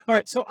All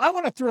right. So I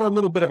want to throw a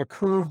little bit of a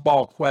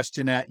curveball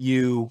question at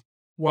you.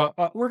 Well,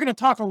 we're going to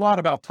talk a lot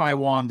about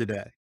Taiwan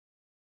today.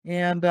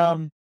 And,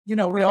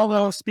 we all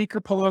know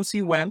Speaker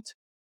Pelosi went.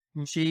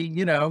 And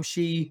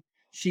she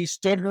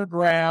stood her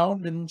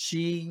ground and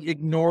she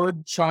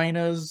ignored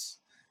China's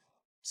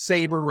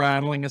saber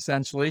rattling,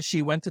 essentially.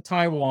 She went to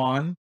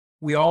Taiwan.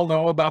 We all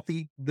know about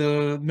the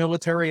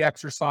military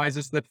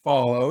exercises that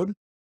followed.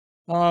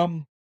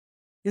 Um,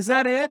 is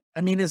that it?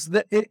 I mean, is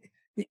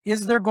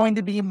there going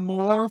to be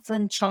more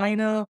from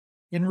China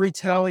in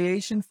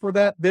retaliation for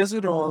that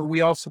visit, or are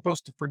we all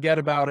supposed to forget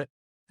about it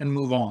and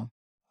move on?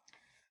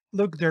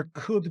 Look, there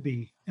could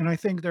be, and I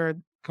think there are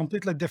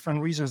completely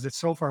different reasons that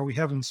so far we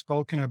haven't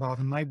spoken about,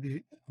 and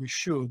maybe we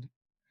should,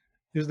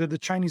 is that the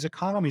Chinese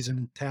economy is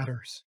in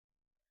tatters.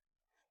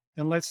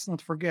 And let's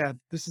not forget,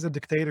 this is a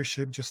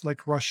dictatorship just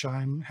like Russia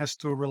and has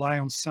to rely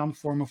on some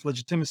form of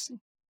legitimacy.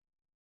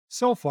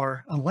 So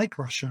far, unlike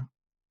Russia,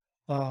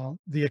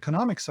 the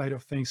economic side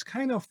of things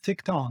kind of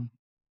ticked on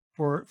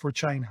for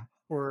China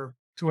for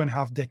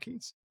 2.5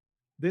 decades.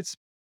 This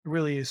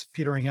really is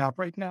petering out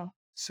right now.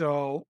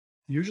 So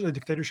usually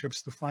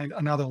dictatorships to find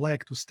another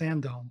leg to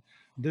stand on.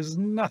 There's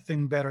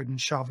nothing better than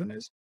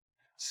chauvinism.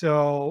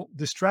 So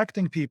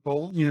distracting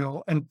people,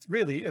 and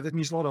really that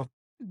means a lot of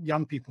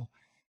young people.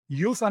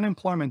 Youth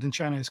unemployment in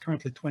China is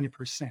currently 20%.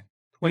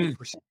 Mm.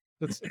 20%.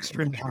 That's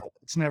extremely high.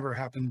 It's never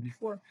happened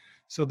before.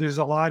 So there's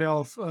a lot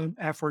of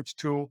efforts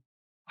to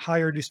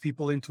hire these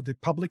people into the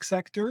public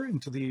sector,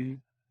 into the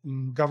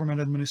government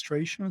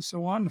administration, and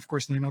so on. Of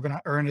course, they're not going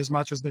to earn as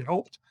much as they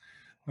hoped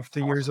after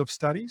years of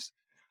studies,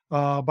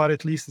 but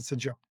at least it's a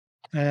job.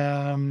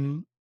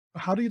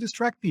 How do you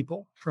distract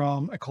people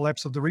from a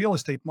collapse of the real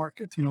estate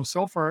market?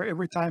 So far,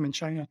 every time in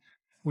China,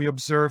 we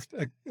observed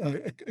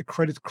a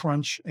credit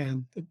crunch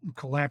and a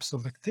collapse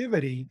of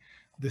activity.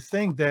 The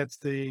thing that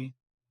the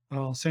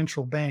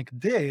central bank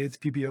did,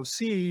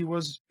 PBOC,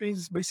 was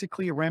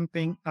basically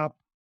ramping up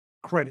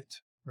credit,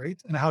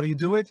 right? And how do you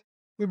do it?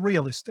 With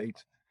real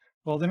estate.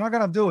 Well, they're not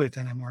going to do it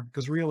anymore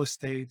because real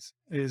estate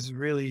is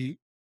really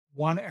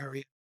one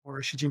area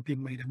where Xi Jinping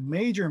made a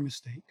major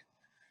mistake.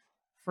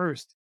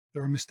 First,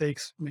 there were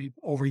mistakes made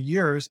over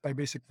years by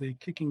basically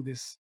kicking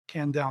this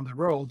can down the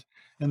road.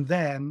 And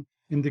then,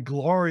 in the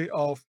glory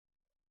of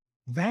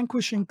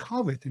vanquishing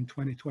COVID in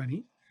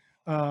 2020,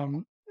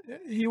 um,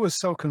 he was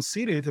so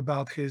conceited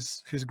about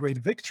his great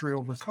victory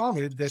over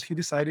COVID that he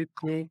decided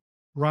to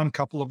run a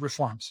couple of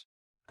reforms,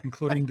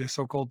 including the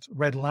so-called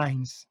red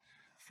lines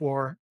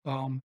for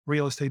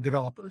real estate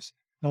developers.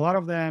 A lot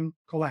of them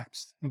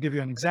collapsed. I'll give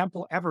you an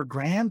example.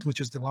 Evergrande, which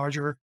is the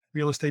larger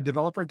real estate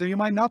developer that you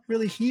might not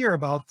really hear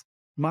about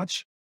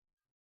much,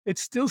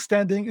 it's still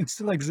standing, it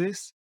still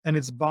exists, and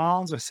its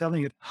bonds are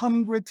selling at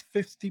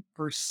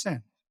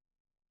 150%.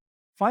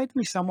 Find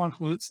me someone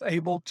who's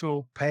able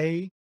to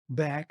pay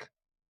back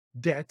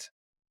debt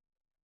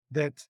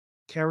that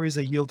carries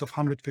a yield of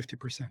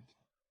 150%.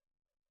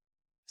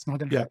 It's not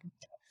going to Yeah. happen.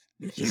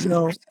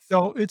 So,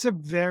 So it's a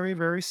very,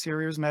 very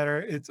serious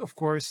matter. It, of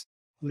course,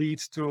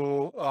 leads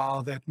to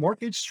that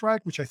mortgage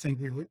strike, which I think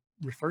we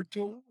referred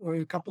to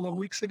a couple of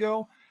weeks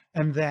ago.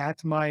 And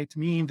that might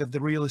mean that the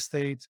real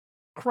estate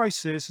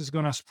crisis is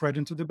going to spread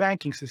into the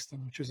banking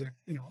system, which is a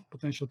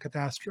potential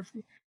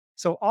catastrophe.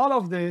 So all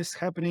of this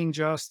happening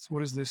just,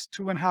 what is this,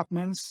 2.5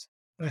 months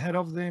ahead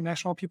of the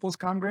National People's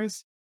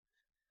Congress?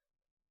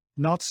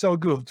 Not so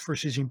good for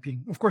Xi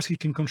Jinping. Of course, he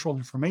can control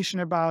information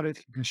about it.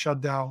 He can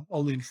shut down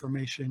all the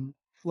information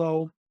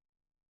flow,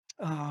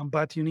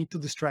 but you need to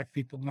distract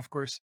people. And of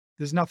course,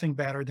 there's nothing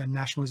better than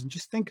nationalism.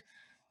 Just think,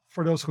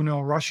 for those who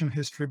know Russian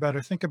history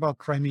better, think about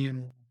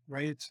Crimean War,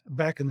 right?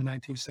 Back in the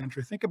 19th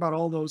century. Think about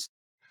all those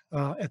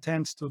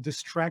attempts to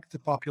distract the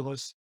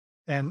populace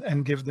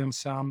and give them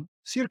some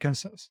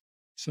circumstances,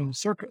 some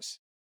circus,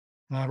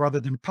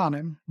 rather than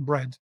panem,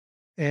 bread.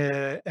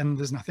 And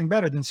there's nothing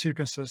better than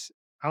circumstances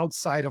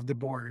outside of the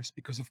borders,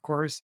 because of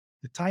course,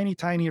 the tiny,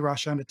 tiny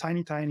Russia and the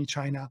tiny, tiny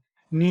China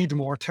need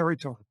more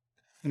territory.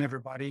 And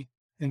everybody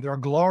in their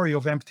glory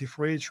of empty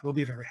fridge will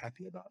be very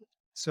happy about it.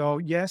 So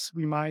yes,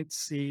 we might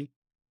see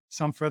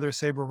some further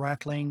saber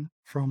rattling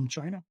from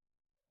China.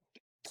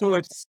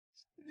 so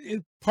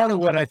part of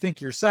what I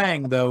think you're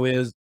saying, though,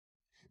 is,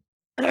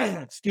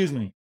 excuse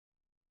me,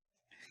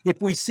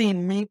 if we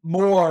see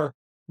more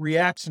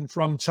reaction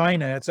from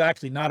China, it's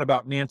actually not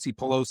about Nancy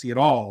Pelosi at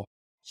all.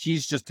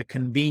 She's just a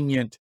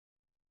convenient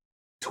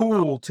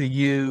tool to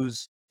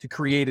use to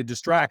create a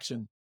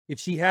distraction. If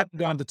she hadn't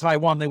gone to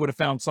Taiwan, they would have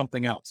found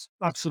something else.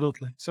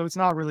 Absolutely. So it's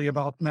not really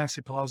about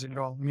Nancy Pelosi at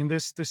all. I mean,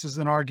 this is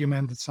an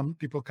argument that some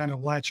people kind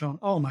of latch on.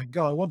 Oh my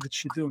God, what did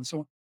she do? And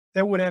so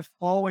there would have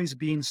always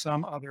been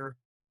some other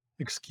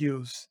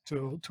excuse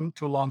to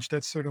launch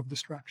that sort of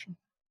distraction.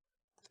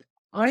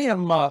 I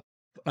am,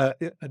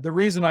 the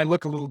reason I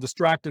look a little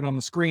distracted on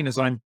the screen is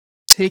I'm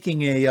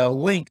taking a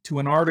link to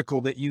an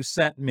article that you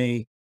sent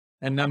me,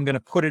 and I'm going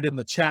to put it in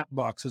the chat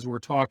box as we're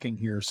talking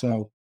here.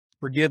 So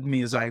forgive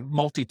me as I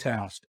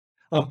multitask.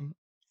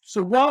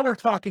 So while we're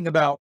talking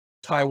about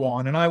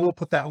Taiwan, and I will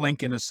put that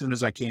link in as soon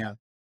as I can,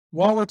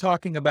 while we're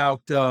talking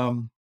about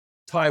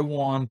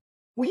Taiwan.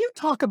 Will you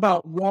talk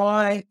about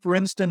why, for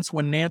instance,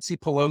 when Nancy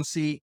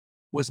Pelosi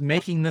was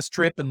making this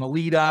trip in the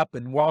lead up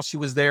and while she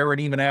was there and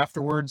even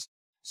afterwards,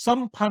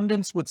 some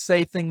pundits would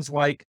say things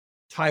like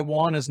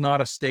Taiwan is not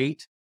a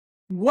state.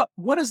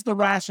 What is the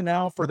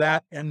rationale for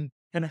that, and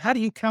how do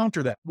you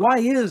counter that? Why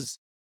is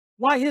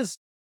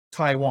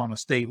Taiwan a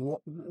state?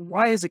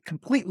 Why is it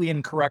completely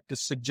incorrect to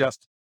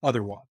suggest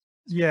otherwise?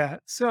 Yeah.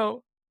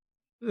 So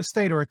a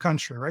state or a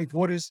country, right?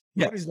 What is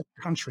Yes. the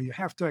country? You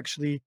have to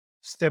actually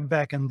step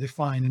back and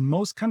define. In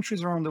most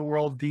countries around the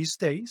world these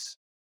days,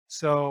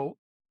 so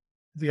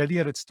the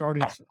idea that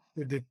started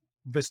with the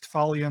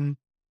Westphalian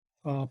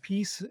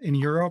peace in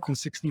Europe in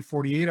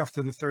 1648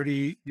 after the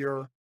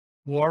 30-year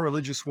war,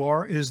 religious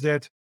war, is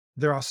that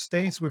there are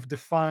states with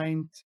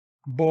defined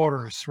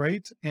borders,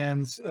 right?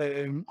 And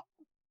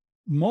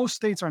most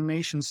states are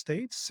nation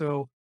states.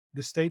 So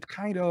the state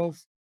kind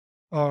of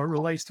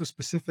relates to a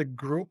specific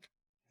group,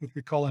 which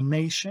we call a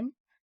nation.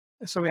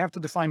 So we have to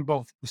define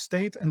both the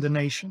state and the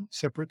nation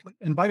separately.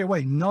 And by the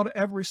way, not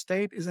every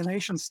state is a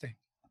nation state.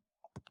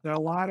 There are a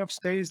lot of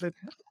states that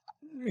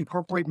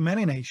incorporate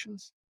many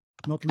nations,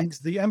 not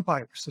least the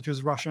empires, such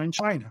as Russia and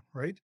China,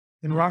 right?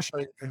 In Russia,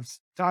 you have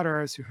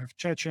Tatars, you have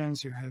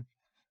Chechens, you have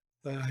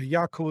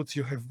Yakuts,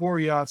 you have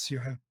Buryats, you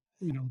have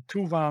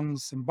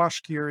Tuvans and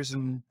Bashkirs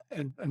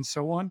and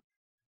so on.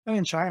 And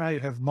in China, you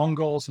have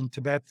Mongols and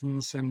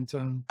Tibetans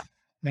and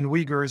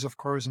Uyghurs, of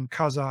course, and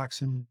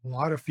Kazakhs and a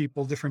lot of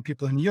people, different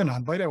people in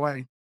Yunnan. By the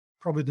way,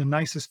 probably the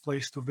nicest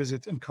place to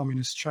visit in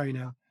communist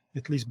China,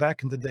 at least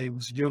back in the day,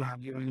 was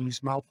Yunnan, in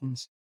these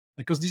mountains,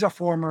 because these are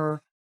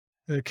former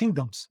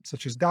kingdoms,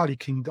 such as Dali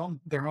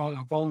Kingdom. They're all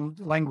have own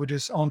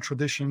languages, own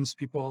traditions,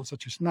 people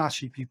such as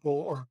Nashi people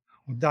or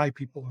Dai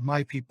people or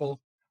Mai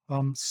people,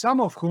 some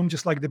of whom,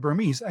 just like the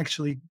Burmese,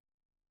 actually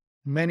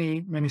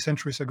many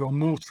centuries ago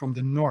moved from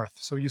the north.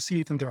 So you see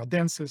it in their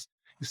dances,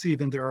 you see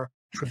it in their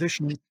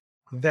tradition.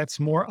 That's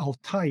more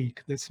Altaic.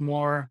 That's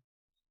more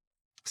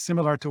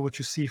similar to what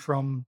you see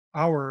from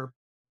our,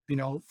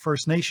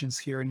 First Nations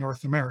here in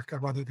North America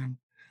rather than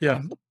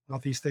Yeah.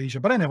 Southeast Asia.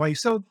 But anyway,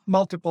 so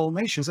multiple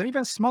nations and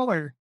even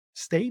smaller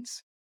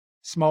states,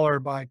 smaller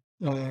by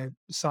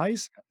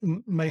size,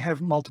 may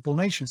have multiple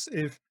nations.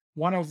 If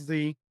one of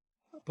the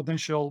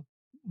potential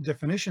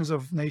definitions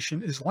of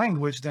nation is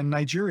language, then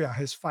Nigeria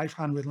has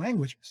 500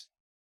 languages.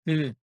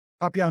 Mhm.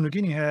 Papua New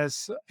Guinea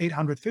has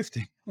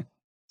 850.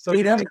 So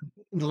Eight other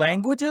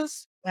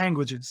languages?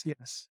 languages,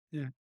 yes.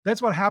 Yeah.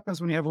 That's what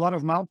happens when you have a lot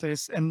of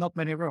mountains and not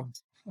many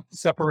roads.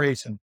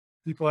 Separation.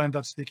 People end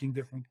up speaking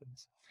different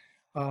things.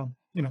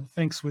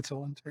 Think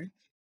Switzerland, right?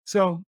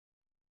 So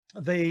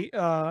they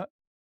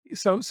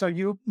so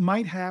you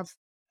might have,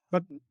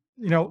 but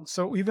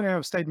so even if you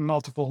have state and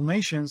multiple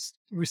nations,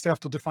 we still have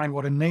to define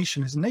what a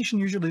nation is. A nation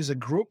usually is a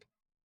group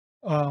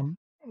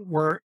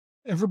where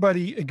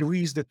everybody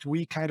agrees that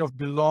we kind of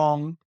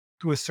belong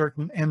to a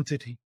certain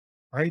entity,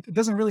 right? It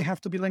doesn't really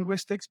have to be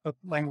linguistics, but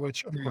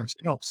language, of course,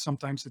 helps.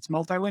 Sometimes it's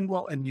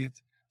multilingual, and yet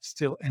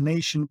still a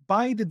nation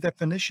by the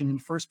definition in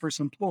first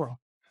person plural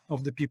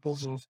of the people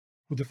who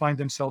define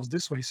themselves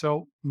this way.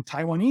 So in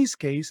Taiwanese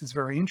case, it's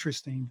very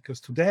interesting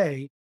because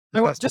today,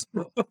 Just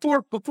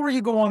before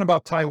you go on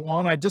about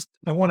Taiwan,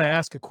 I want to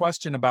ask a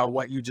question about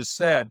what you just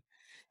said.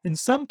 In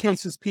some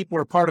cases, people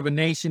are part of a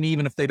nation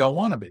even if they don't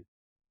want to be.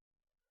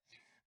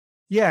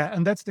 yeah,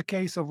 and that's the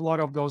case of a lot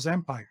of those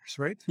empires,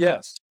 right?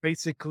 Yes.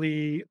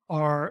 Basically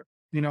are,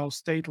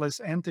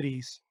 stateless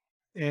entities.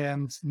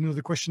 And,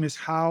 the question is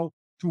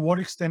to what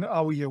extent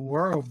are we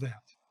aware of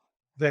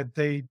that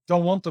they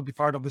don't want to be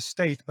part of the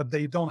state, but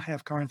they don't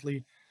have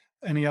currently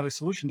any other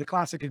solution. The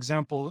classic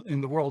example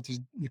in the world is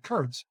the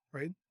Kurds,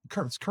 right?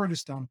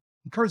 Kurdistan.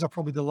 The Kurds are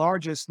probably the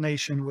largest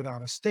nation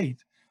without a state.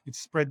 It's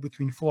spread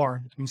between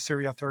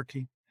Syria,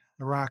 Turkey,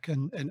 Iraq,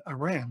 and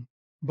Iran.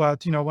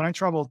 But, when I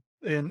traveled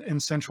in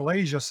Central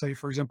Asia, say,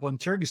 for example, in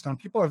Kyrgyzstan,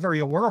 people are very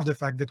aware of the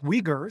fact that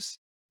Uyghurs,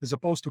 as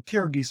opposed to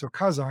Kyrgyz or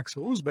Kazakhs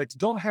or Uzbeks,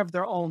 don't have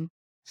their own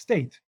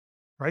state,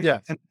 right?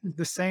 Yes. And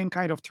the same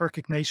kind of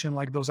Turkic nation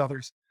like those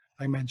others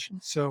I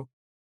mentioned. So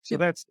Yeah.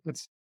 that's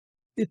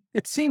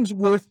It seems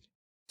worth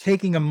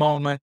taking a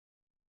moment.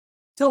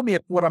 Tell me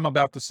if what I'm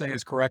about to say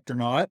is correct or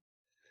not.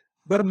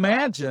 But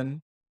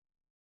imagine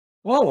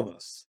all of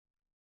us.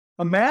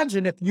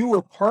 Imagine if you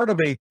were part of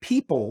a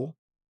people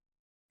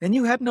and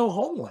you had no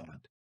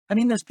homeland. I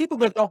mean, there's people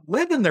that don't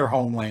live in their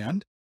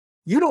homeland.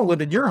 You don't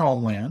live in your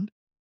homeland,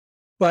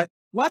 but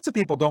lots of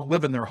people don't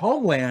live in their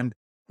homeland,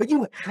 but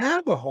you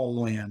have a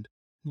homeland.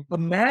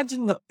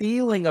 Imagine the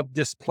feeling of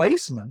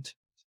displacement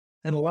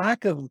and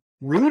lack of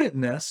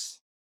rootedness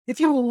if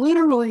you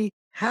literally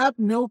have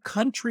no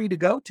country to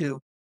go to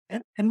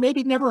and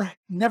maybe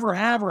never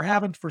have or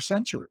haven't for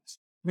centuries.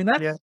 I mean,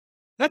 yeah,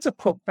 that's a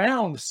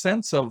profound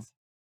sense of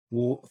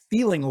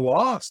feeling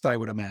lost, I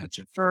would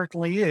imagine.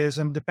 certainly is,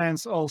 and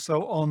depends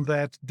also on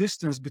that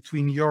distance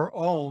between your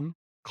own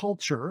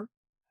culture,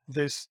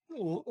 this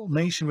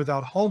nation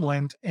without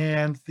homeland,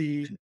 and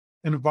the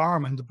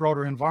environment, the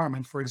broader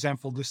environment. For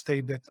example, the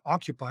state that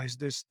occupies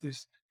this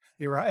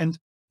era. And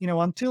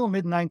until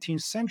mid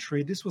 19th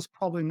century, this was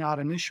probably not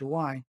an issue.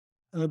 Why?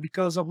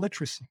 Because of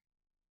literacy.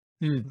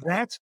 Mm,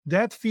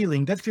 That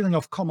feeling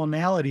of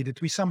commonality,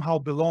 that we somehow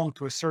belong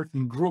to a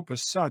certain group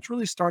as such,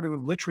 really started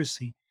with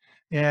literacy.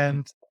 mm,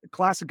 And a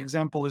classic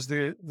example is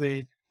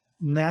the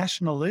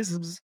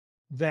nationalisms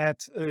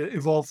that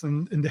evolved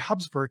in the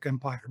Habsburg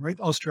Empire, right?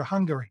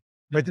 Austria-Hungary,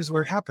 right? mm, This is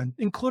where it happened,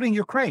 including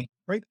Ukraine,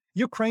 right?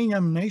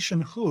 Ukrainian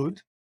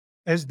nationhood,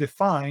 as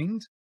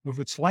defined with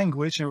its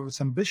language and with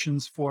its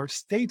ambitions for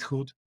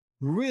statehood,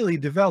 really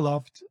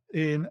developed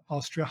in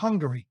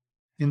Austria-Hungary,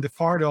 in the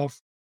part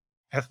of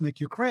ethnic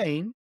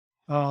Ukraine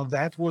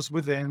that was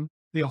within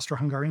the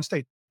Austro-Hungarian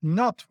state,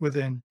 not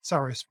within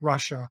Tsarist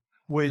Russia,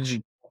 which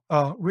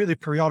mm. really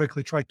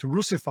periodically tried to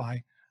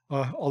Russify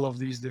all of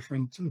these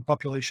different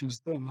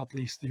populations, not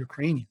least the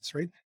Ukrainians,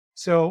 right?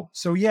 So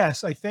yes,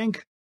 I think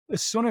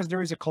as soon as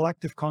there is a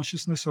collective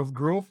consciousness of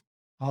group,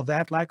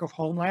 that lack of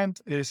homeland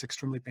is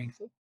extremely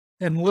painful.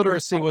 And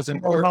literacy was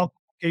important.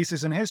 Multiple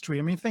cases in history.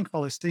 I mean, think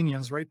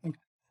Palestinians, right? Think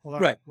a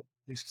lot Right. of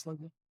cases like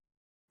that.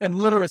 And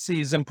literacy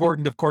is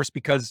important, of course,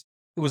 because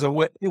it was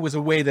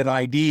a way that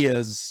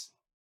ideas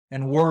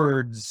and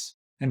words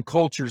and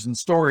cultures and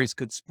stories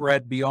could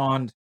spread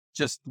beyond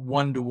just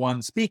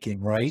one-to-one speaking,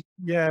 right?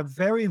 Yeah,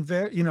 very,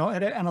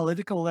 at an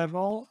analytical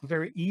level,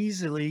 very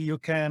easily you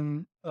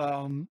can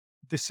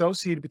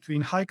dissociate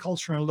between high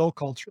culture and low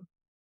culture.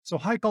 So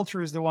high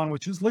culture is the one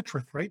which is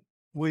literate, right?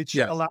 Which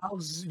Yes.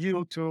 allows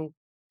you to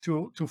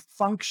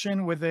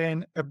function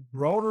within a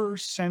broader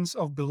sense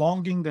of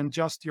belonging than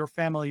just your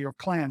family, your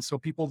clan. So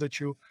people that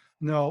you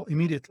know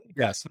immediately.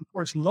 Yes. Of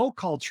course, low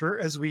culture,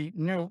 as we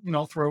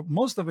know, through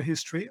most of the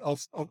history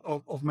of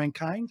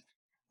mankind,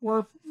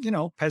 were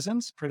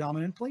peasants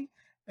predominantly,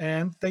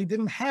 and they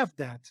didn't have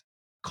that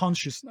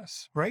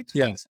consciousness, right?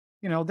 Yes.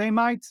 They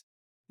might,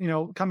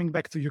 coming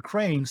back to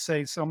Ukraine, say,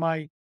 so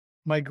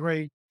my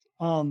great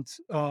aunt,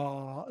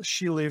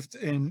 she lived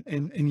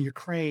in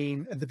Ukraine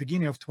at the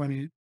beginning of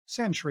 20th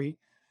century,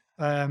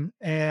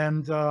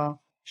 and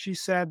she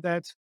said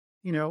that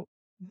you know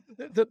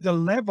the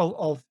level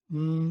of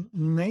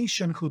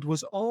nationhood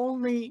was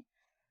only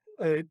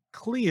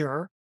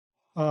clear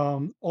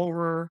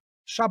over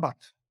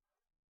Shabbat.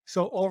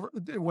 So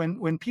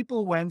when people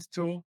went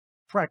to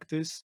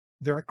practice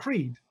their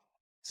creed,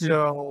 Mm,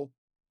 so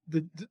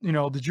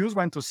the Jews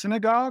went to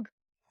synagogue,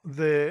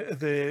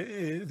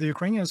 the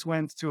Ukrainians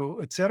went to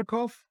a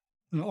tzerkov,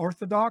 an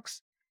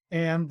Orthodox,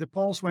 and the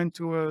Poles went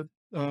to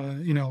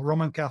a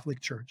Roman Catholic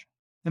church,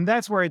 and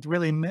that's where it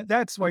really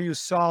that's where you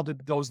saw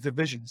those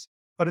divisions.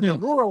 But at the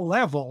mm, rural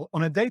level,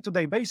 on a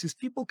day-to-day basis,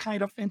 people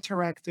kind of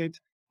interacted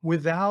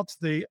without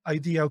the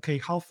idea. Okay,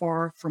 how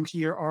far from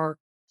here are,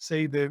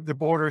 say, the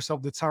borders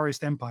of the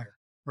Tsarist Empire,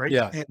 right?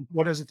 yes. And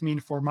what does it mean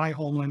for my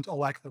homeland,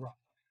 Electoral?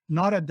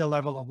 Not at the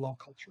level of low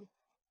culture,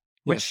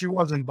 which Yes. she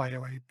wasn't, by the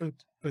way.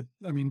 But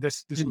I mean,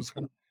 this Mm, was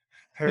her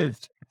her,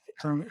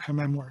 mm. her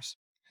memoirs.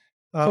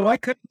 So Uh, I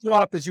cut you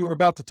off as you were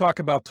about to talk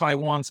about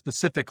Taiwan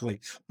specifically.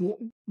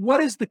 What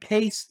is the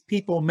case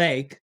people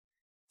make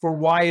for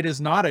why it is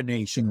not a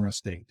nation or a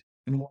state?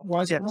 And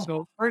why is it yeah. wrong?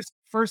 So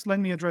first, let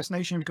me address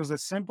nation because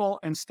it's simple,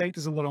 and state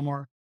is a little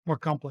more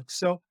complex.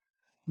 So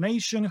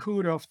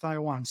nationhood of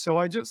Taiwan. So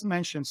I just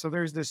mentioned. So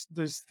there's this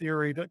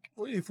theory that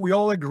if we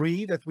all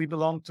agree that we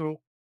belong to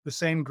the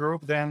same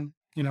group, then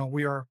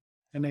we are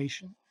a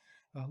nation,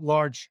 a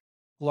large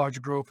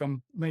group,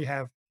 and may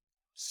have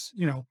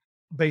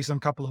based on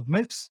a couple of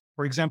myths.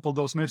 For example,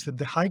 those myths that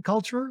the high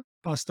culture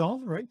passed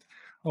on right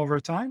over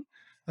time,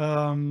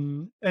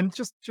 and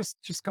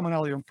just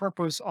commonality on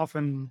purpose.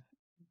 Often,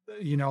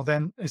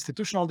 then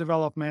institutional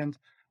development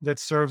that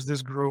serves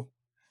this group,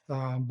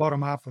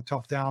 bottom up or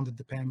top down. That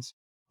depends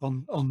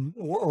on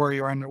where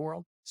you are in the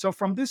world. So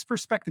from this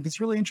perspective, it's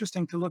really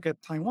interesting to look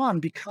at Taiwan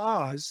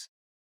because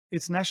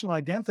its national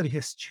identity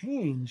has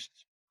changed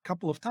a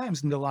couple of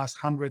times in the last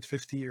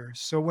 150 years.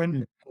 So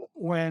Mm,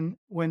 when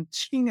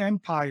Qing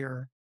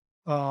Empire,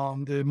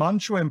 the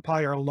Manchu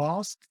Empire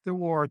lost the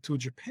war to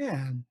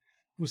Japan,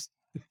 it was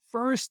the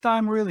first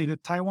time really the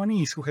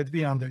Taiwanese who had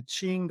been under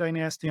Qing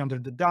dynasty, under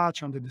the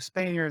Dutch, under the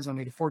Spaniards,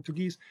 under the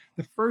Portuguese,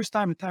 the first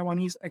time the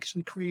Taiwanese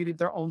actually created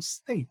their own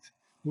state.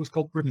 It was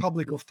called mm,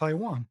 Republic of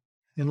Taiwan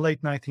in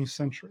late 19th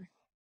century.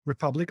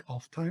 Republic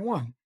of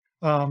Taiwan.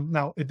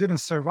 Now, it didn't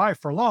survive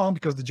for long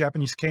because the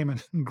Japanese came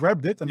and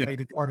grabbed it and yeah.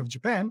 made it part of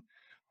Japan.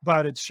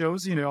 But it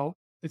shows,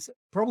 it's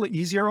probably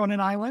easier on an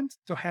island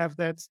to have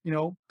that,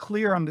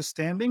 clear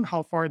understanding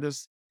how far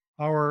does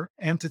our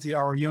entity,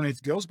 our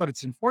unit goes. But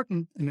it's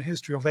important in the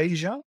history of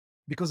Asia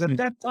because at Mm,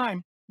 that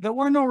time, there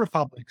were no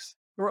republics.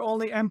 There were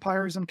only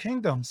empires and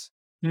kingdoms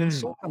and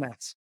mm,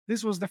 sultanates.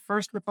 This was the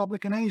first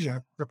republic in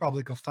Asia,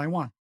 Republic of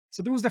Taiwan.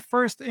 So there was the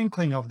first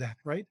inkling of that,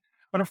 right?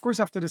 But of course,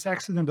 after this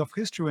accident of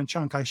history when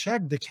Chiang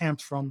Kai-shek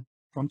decamped from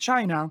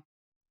China,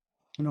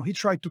 he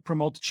tried to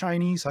promote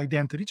Chinese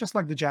identity, just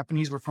like the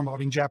Japanese were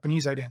promoting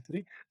Japanese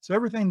identity. So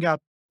everything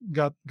got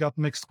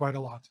mixed quite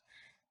a lot.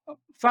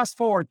 Fast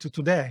forward to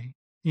today,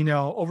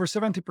 over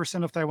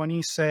 70% of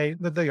Taiwanese say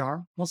that they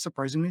are, not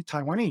surprisingly,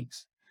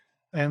 Taiwanese.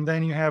 And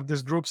then you have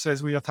this group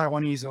says we are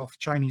Taiwanese of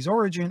Chinese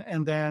origin.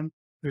 And then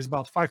there's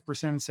about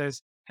 5%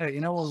 says, hey,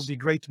 it would be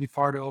great to be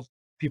part of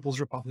People's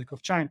Republic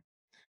of China.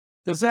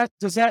 Do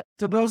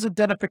those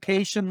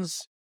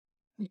identifications,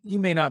 you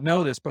may not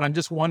know this, but I'm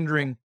just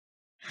wondering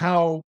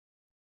how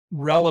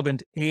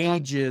relevant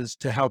age is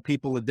to how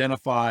people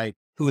identify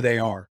who they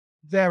are.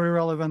 Very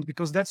relevant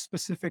because that's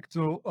specific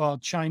to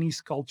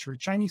Chinese culture.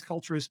 Chinese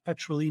culture is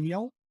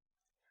patrilineal.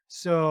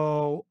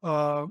 So,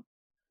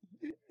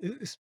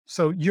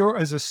 so you're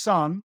as a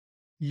son,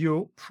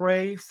 you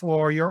pray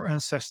for your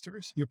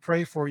ancestors. You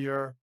pray for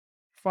your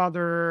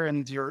father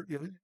and your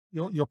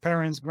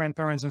parents,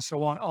 grandparents, and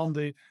so on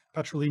the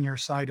patrilineal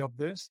side of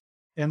this.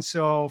 And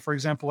so, for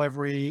example,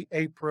 every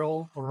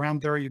April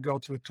around there, you go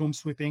to a tomb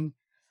sweeping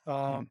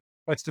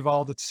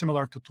festival that's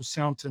similar to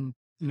Toussaint in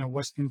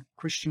Western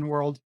Christian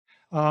world.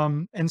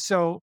 And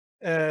so,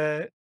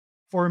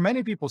 for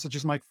many people, such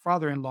as my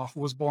father-in-law,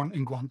 who was born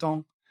in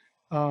Guangdong,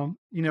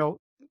 you know,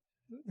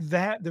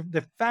 that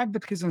the fact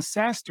that his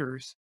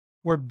ancestors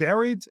were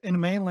buried in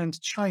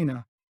mainland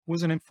China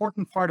was an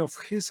important part of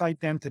his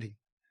identity.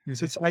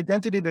 So it's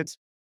identity that's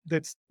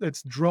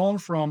drawn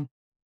from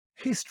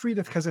history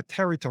that has a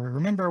territory.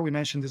 Remember, we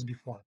mentioned this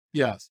before.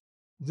 Yes.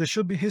 There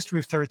should be history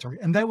of territory,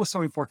 and that was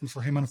so important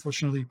for him.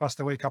 Unfortunately, he passed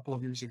away a couple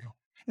of years ago.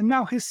 And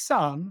now his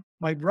son,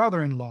 my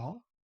brother-in-law,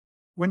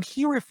 when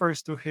he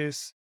refers to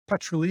his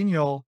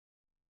patrilineal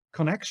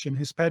connection,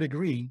 his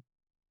pedigree,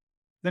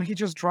 then he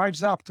just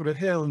drives up to the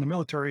hill in the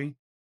military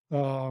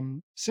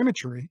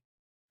cemetery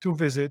to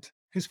visit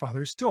his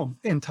father's tomb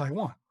in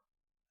Taiwan.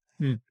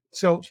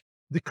 So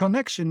the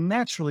connection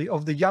naturally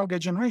of the younger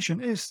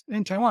generation is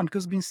in Taiwan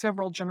because it's been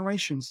several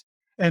generations.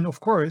 And of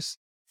course,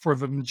 for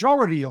the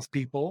majority of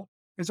people,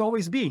 it's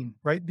always been,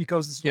 right?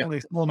 Because it's only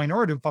a small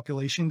minority of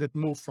population that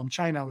moved from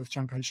China with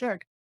Chiang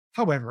Kai-shek.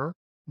 However,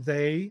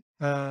 they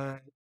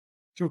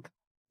took,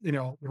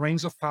 the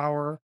reins of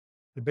power.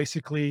 They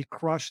basically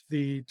crushed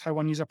the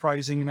Taiwanese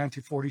uprising in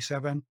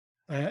 1947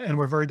 and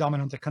were very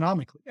dominant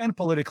economically and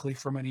politically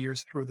for many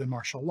years through the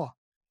martial law.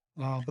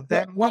 But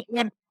that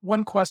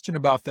one question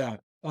about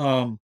that.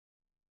 I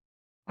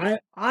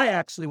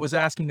actually was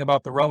asking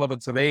about the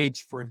relevance of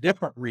age for a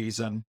different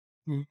reason.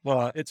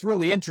 It's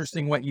really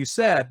interesting what you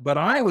said, but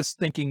I was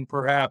thinking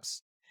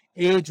perhaps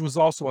age was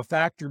also a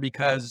factor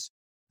because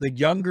the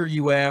younger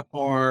you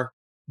are,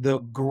 the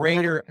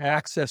greater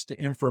access to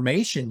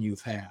information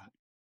you've had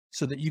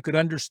so that you could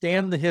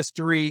understand the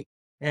history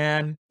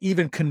and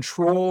even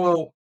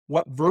control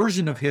what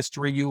version of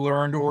history you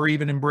learned or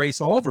even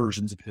embrace all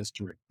versions of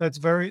history. That's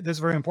very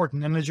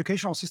important. And the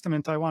educational system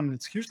in Taiwan,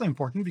 it's hugely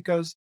important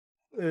because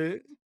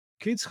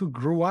kids who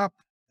grew up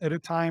at a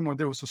time where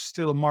there was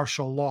still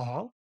martial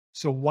law,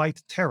 so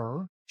white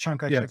terror, Chiang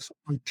Kai-shek's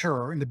white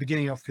terror in the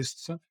beginning of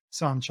his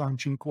son Chiang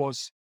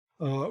Ching-kuo's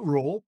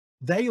rule,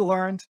 they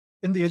learned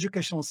in the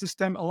educational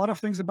system a lot of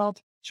things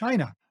about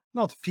China,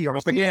 not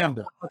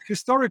Propaganda, but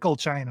historical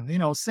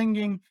China,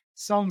 singing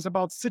songs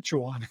about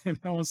Sichuan,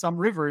 some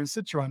river in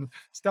Sichuan,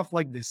 stuff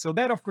like this. So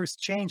that, of course,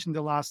 changed in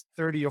the last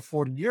 30 or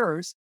 40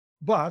 years.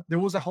 But there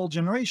was a whole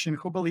generation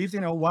who believed,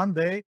 one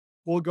day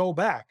we'll go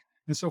back.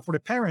 And so for the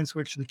parents who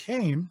actually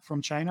came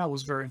from China, it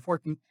was very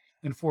important.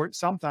 And for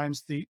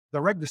sometimes the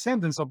direct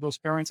descendants of those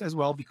parents as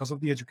well, because of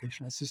the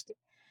educational system.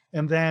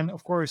 And then,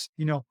 of course,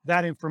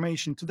 that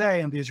information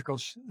today and the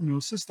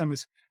educational system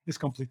is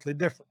completely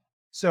different.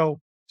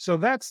 So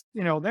that's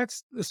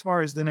as far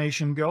as the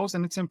nation goes.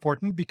 And it's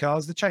important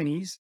because the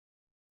Chinese,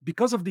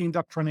 because of the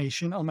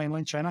indoctrination on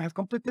mainland China, have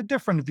completely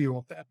different view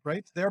of that,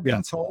 right? They're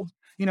being told,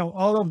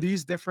 all of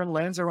these different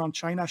lands around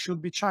China should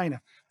be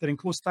China. That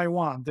includes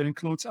Taiwan, that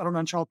includes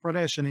Arunachal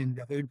Pradesh in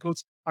India, that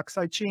includes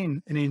Aksai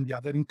Chin in India,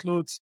 that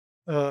includes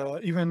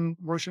even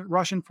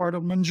Russian part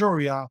of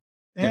Manchuria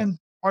and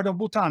part of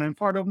Bhutan and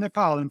part of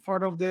Nepal and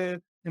part of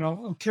the,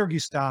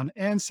 Kyrgyzstan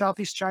and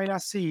Southeast China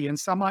Sea and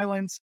some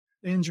islands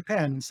in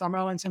Japan and some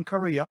islands in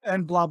Korea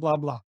and blah, blah,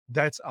 blah.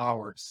 That's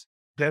ours.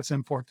 That's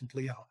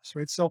importantly ours,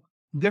 right? So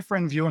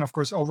different view and of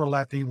course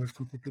overlapping with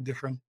completely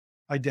different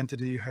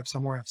identity you have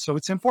somewhere else. So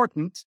it's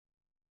important.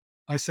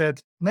 I said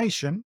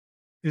nation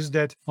is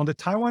that on the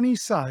Taiwanese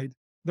side,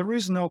 there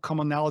is no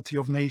commonality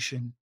of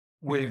nation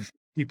with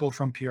people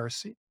from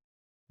PRC.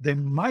 They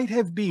might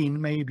have been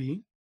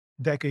maybe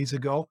decades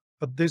ago,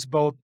 but this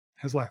boat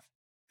has left.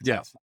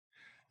 Yes.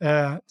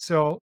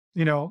 So,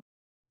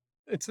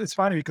 it's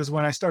funny because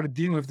when I started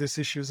dealing with these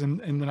issues in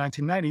the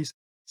 1990s,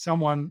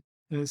 some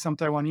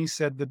Taiwanese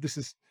said that this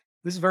is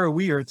very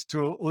weird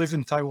to live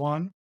in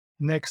Taiwan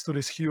next to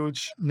this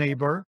huge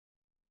neighbor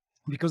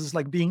because it's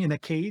like being in a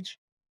cage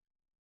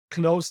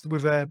closed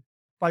with a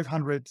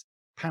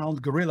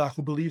 500-pound gorilla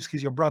who believes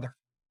he's your brother.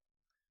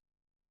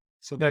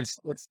 So that's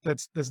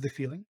the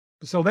feeling.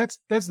 So that's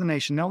the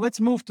nation. Now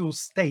let's move to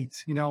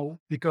state,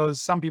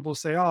 because some people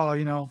say,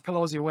 oh,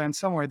 Pelosi went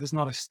somewhere. There's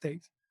not a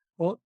state.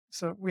 Well,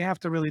 so we have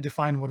to really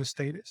define what a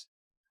state is.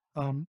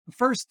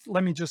 First,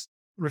 let me just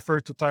refer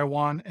to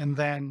Taiwan, and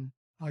then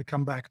I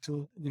come back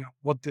to,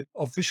 what the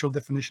official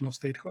definition of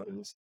statehood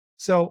is.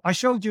 So I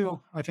showed you,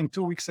 I think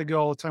 2 weeks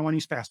ago,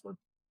 Taiwanese passport.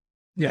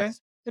 Okay.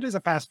 Yes. It is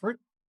a passport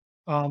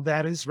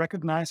that is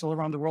recognized all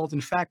around the world.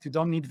 In fact, you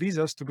don't need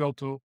visas to go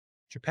to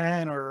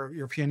Japan or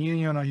European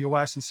Union or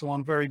US and so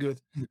on. Very good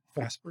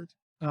passport.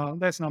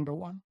 That's number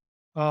one.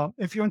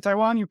 If you're in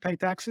Taiwan, you pay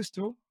taxes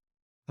to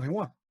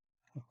Taiwan,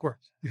 of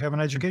course. You have an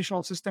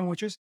educational system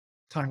which is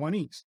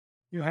Taiwanese.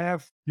 You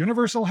have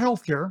universal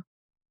healthcare,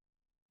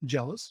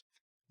 jealous,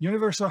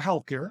 universal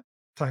healthcare,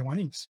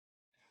 Taiwanese.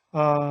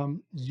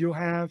 You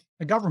have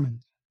a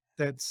government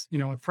that's,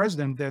 a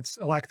president that's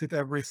elected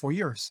every 4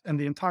 years, and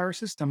the entire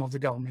system of the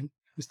government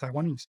is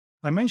Taiwanese.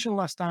 I mentioned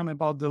last time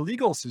about the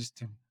legal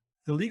system.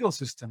 The legal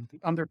system, the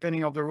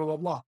underpinning of the rule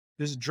of law,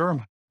 is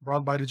German,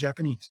 brought by the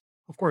Japanese.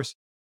 Of course,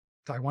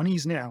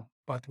 Taiwanese now,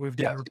 but with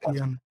the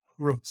European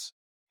roots.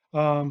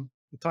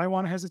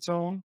 Taiwan has its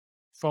own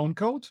phone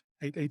code,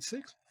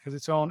 886, has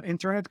its own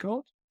internet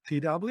code,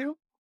 TW.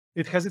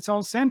 It has its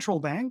own central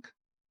bank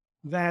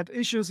that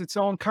issues its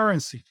own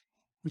currency,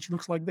 which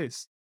looks like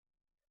this.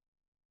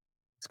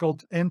 It's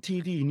called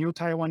NTD, New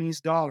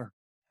Taiwanese Dollar,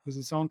 with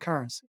its own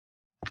currency.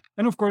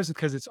 And of course, it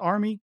has its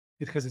army,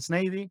 it has its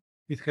navy,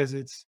 it has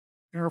its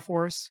air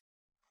force.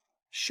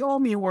 Show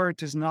me where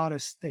it is not a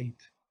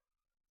state.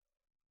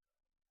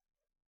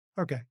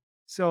 Okay,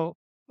 so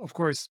of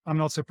course, I'm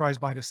not surprised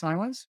by the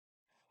silence,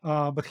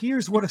 but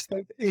here's what a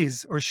state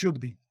is or should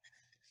be.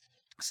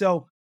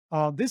 So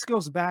this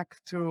goes back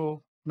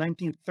to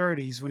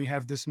 1930s when you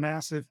have this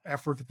massive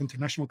effort of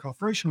international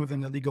cooperation within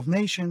the League of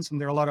Nations,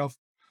 and there are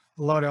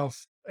a lot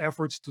of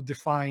efforts to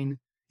define,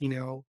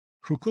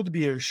 who could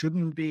be or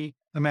shouldn't be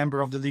a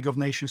member of the League of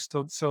Nations.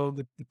 So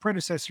the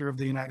predecessor of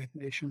the United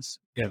Nations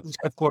was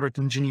headquartered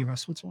in Geneva,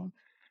 Switzerland,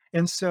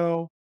 and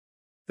so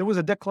there was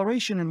a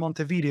declaration in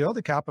Montevideo,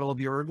 the capital of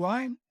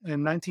Uruguay,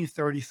 in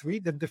 1933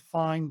 that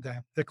defined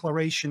that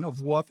declaration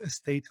of what a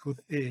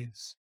statehood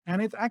is.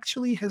 And it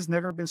actually has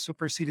never been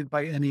superseded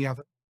by any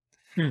other.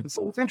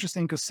 So it's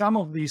interesting because some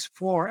of these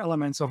four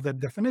elements of that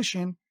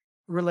definition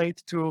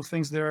relate to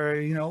things that are,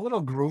 a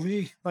little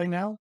groovy by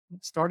now,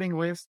 starting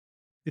with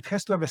it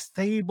has to have a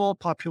stable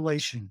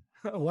population.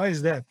 Why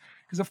is that?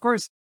 Because, of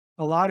course,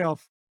 a lot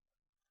of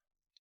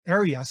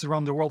areas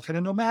around the world had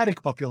a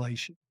nomadic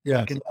population in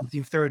the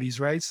 1930s,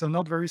 right? So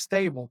not very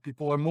stable.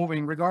 People are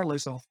moving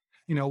regardless of,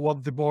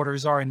 what the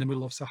borders are in the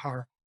middle of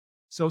Sahara.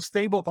 So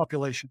stable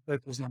population,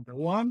 that was number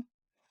one.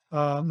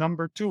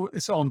 Number two,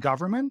 its own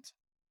government.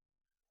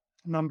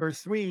 Number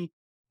three,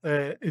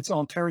 its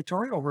own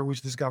territory over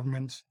which this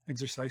government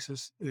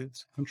exercises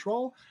its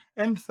control.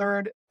 And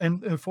third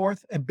and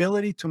fourth,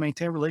 ability to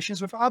maintain relations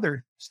with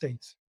other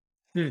states.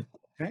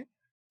 Okay.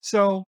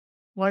 So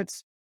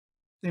let's,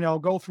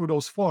 go through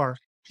those four.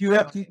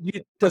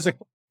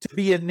 To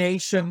be a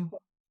nation,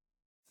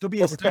 To be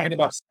a we're talking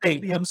about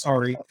state. I'm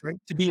sorry. right?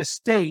 To be a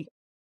state,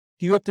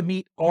 do you have to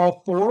meet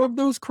all four of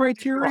those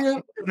criteria?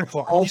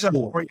 All These are the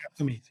four. four you have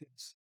to meet.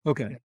 Yes.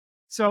 Okay. Yeah.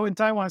 So in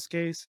Taiwan's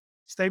case,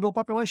 stable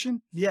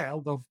population, yeah,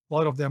 although a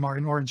lot of them are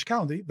in Orange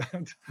County,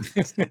 but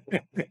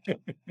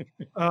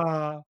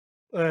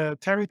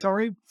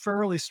territory,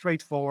 fairly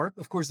straightforward.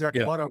 Of course, there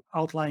are a lot of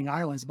outlying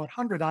islands, about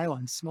 100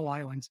 islands, small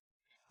islands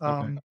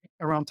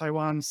around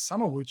Taiwan,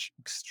 some of which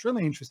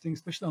extremely interesting,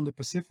 especially on the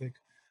Pacific,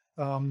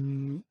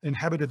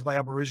 inhabited by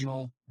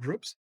Aboriginal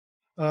groups.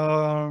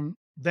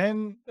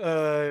 Then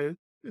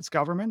it's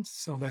government,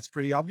 so that's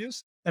pretty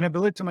obvious, and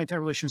ability to maintain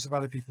relations with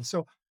other people.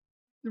 So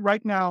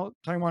right now,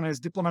 Taiwan has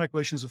diplomatic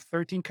relations with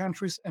 13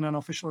 countries and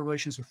unofficial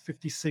relations with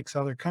 56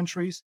 other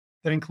countries.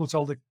 That includes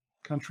all the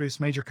countries,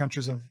 major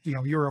countries of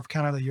Europe,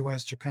 Canada,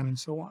 US, Japan, and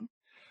so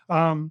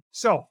on.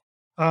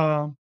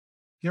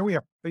 Here we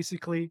are.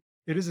 Basically,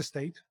 it is a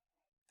state,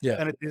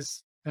 and it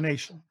is a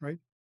nation, right?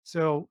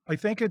 So I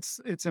think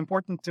it's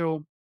important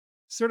to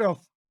sort of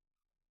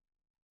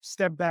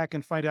step back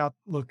and find out.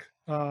 Look,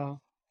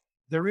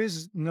 there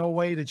is no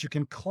way that you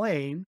can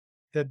claim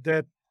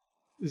that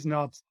is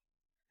not.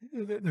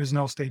 There's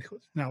no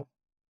statehood now.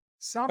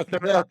 But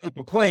there are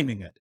people claiming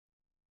it.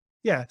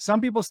 Yeah,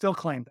 some people still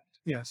claim that.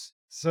 Yes,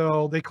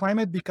 so they claim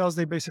it because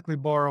they basically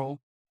borrow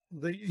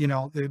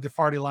the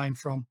party line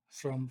from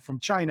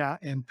China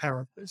and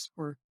parrot this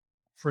for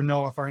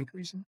no apparent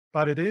reason.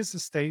 But it is a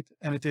state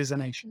and it is a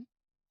nation.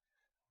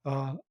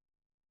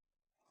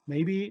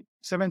 Maybe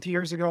 70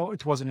 years ago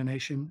it wasn't a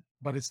nation,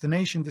 but it's the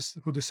nation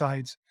who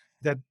decides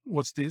that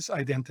what's this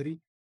identity.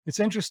 It's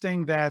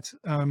interesting that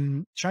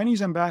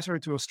Chinese ambassador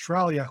to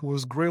Australia, who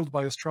was grilled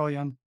by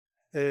Australian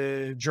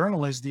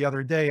journalists the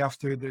other day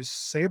after this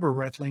saber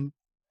rattling,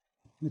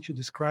 which you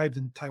described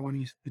in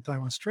the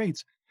Taiwan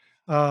Straits,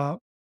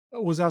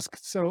 was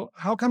asked, so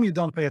how come you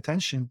don't pay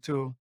attention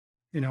to,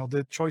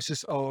 the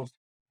choices of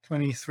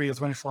 23 or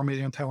 24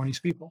 million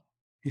Taiwanese people?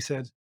 He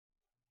said,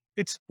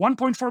 it's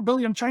 1.4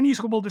 billion Chinese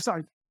who will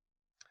decide.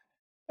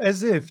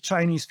 As if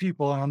Chinese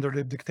people under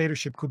the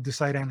dictatorship could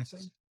decide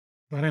anything.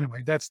 But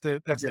anyway, that's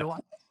the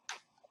one.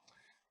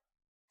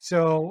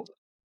 So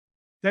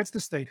that's the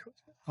statehood,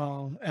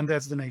 and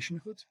that's the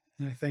nationhood.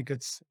 And I think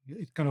it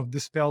kind of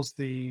dispels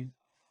the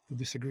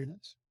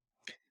disagreements.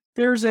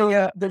 There's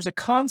a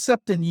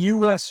concept in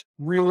U.S.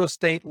 real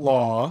estate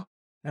law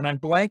and I'm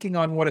blanking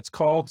on what it's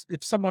called.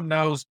 If someone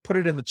knows, put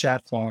it in the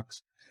chat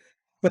box.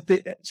 But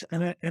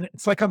and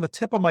it's like on the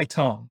tip of my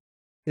tongue.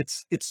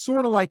 It's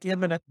sort of like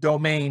eminent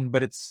domain,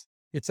 but it's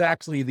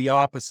actually the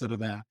opposite of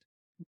that.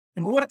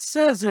 And what it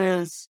says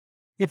is,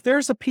 if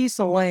there's a piece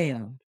of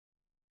land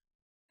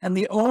and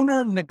the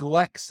owner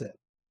neglects it,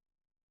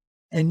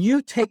 and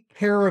you take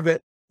care of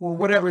it for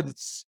whatever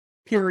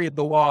period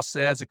the law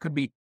says, it could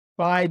be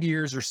 5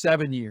 years or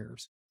 7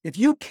 years. If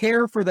you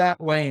care for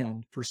that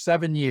land for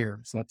 7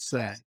 years, let's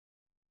say,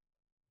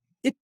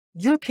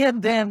 you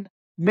can then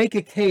make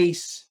a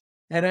case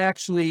and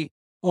actually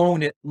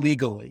own it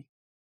legally.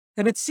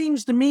 And it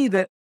seems to me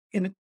that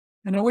and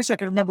I wish I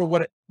could remember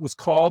what it was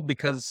called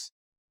because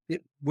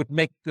it would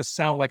make this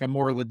sound like a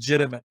more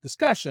legitimate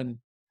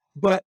discussion,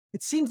 but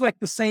it seems like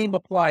the same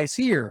applies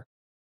here.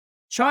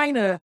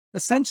 China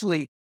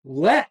essentially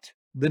let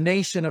the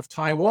nation of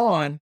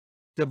Taiwan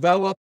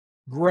develop,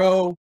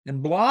 grow,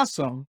 and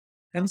blossom.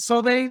 And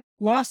so they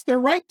lost their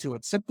right to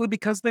it simply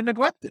because they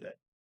neglected it.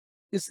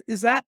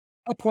 Is that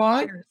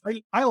apply?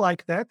 I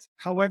like that.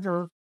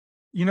 However,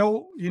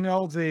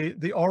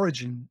 the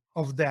origin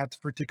of that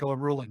particular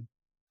ruling.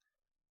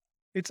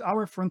 It's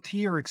our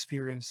frontier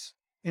experience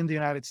in the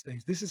United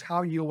States. This is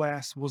how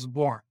US was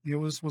born.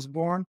 US was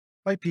born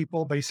by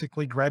people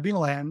basically grabbing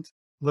land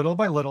little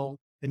by little,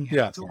 and you have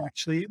Yes. to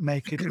actually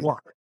make it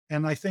work.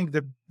 And I think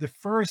the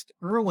first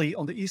early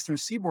on the Eastern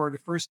Seaboard, the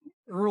first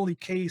early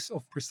case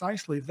of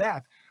precisely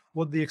that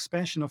was the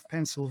expansion of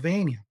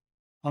Pennsylvania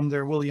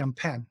under William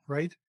Penn,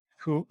 right?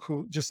 Who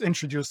just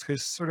introduced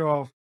his sort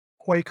of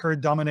Quaker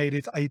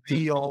dominated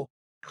ideal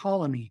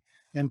colony,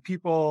 and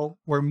people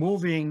were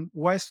moving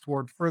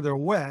westward, further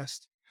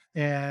west,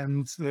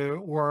 and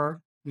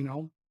were,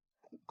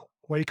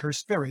 Quaker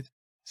spirit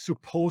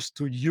supposed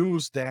to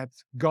use that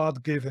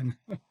God-given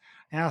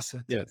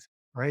asset, Yes.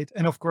 right?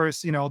 And of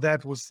course,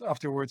 that was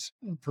afterwards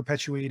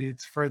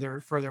perpetuated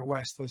further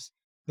west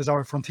as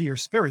our frontier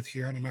spirit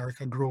here in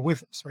America grew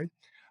with us, right?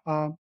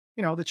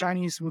 The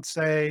Chinese would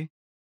say,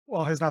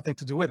 well, it has nothing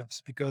to do with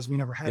us because we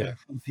never had Yeah. a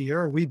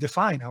frontier. We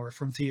define our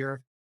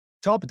frontier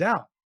top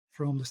down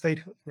from the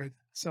statehood, right?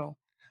 So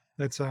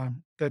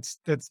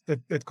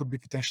that could be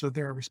potentially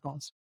their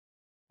response.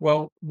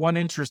 Well, one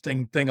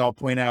interesting thing I'll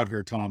point out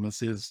here,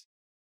 Thomas, is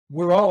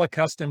we're all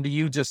accustomed to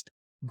you just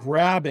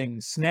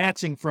grabbing,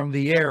 snatching from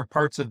the air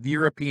parts of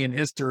European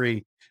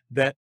history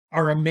that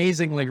are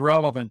amazingly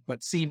relevant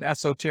but seem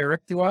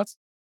esoteric to us.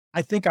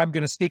 I think I'm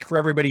going to speak for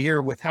everybody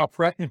here with how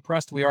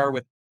impressed we are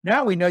with.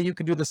 Now we know you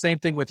can do the same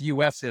thing with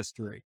US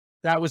history.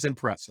 That was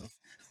impressive.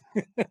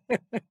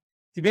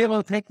 To be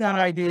able to take that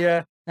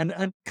idea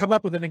and come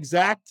up with an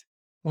exact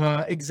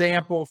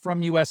example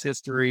from US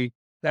history,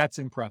 that's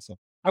impressive.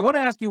 I want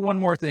to ask you one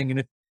more thing, and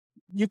if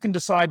you can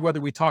decide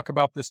whether we talk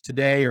about this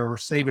today or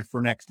save it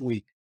for next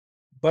week.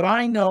 But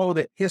I know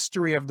that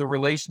history of the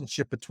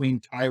relationship between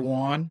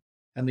Taiwan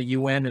and the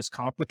UN is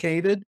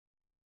complicated.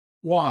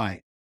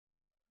 Why?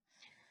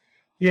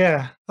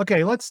 Yeah.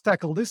 Okay. Let's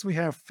tackle this. We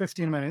have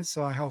 15 minutes,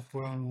 so I hope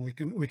we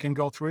can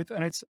go through it.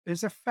 And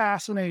it's a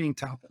fascinating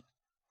topic.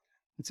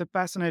 It's a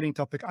fascinating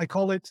topic. I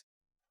call it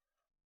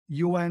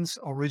UN's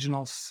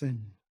original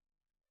sin.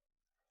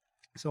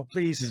 So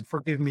please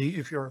forgive me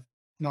if you're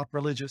not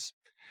religious.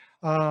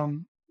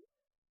 Um,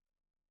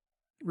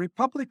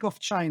 Republic of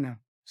China.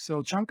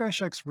 So Chiang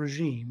Kai-shek's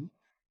regime,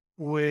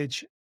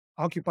 which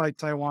occupied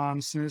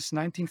Taiwan since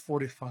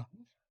 1945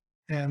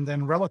 and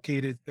then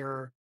relocated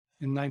there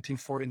in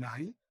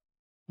 1949,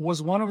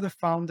 was one of the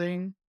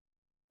founding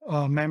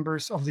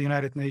members of the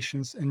United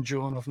Nations in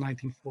June of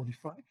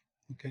 1945.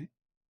 Okay.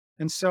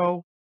 And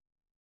so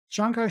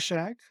Chiang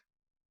Kai-shek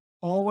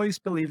always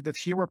believed that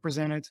he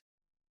represented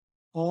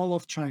all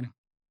of China.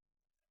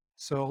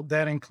 So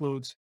that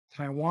includes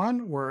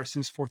Taiwan, where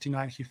since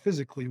 49 he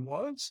physically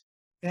was,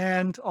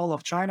 and all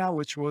of China,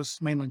 which was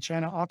mainland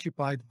China,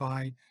 occupied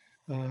by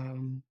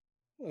um,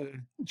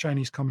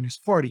 Chinese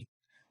Communist Party.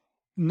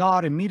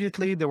 Not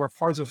immediately. There were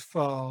parts of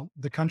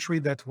the country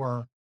that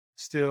were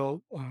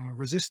still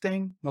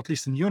resisting, not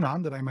least in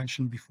Yunnan that I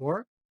mentioned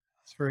before.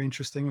 It's very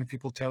interesting when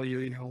people tell you,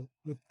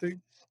 that the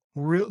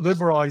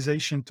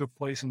liberalization took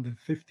place in the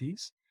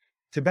 50s.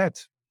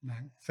 Tibet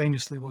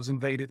famously was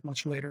invaded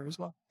much later as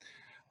well.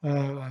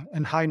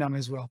 And Hainan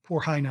as well.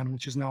 Poor Hainan,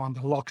 which is now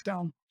under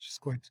lockdown, which is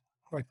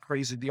quite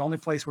crazy. The only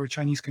place where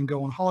Chinese can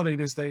go on holiday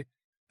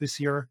this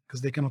year,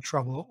 because they cannot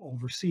travel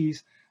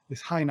overseas,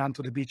 is Hainan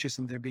to the beaches,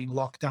 and they're being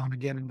locked down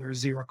again in their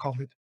zero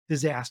COVID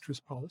disastrous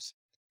policy.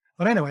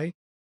 But anyway,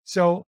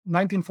 so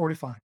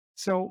 1945.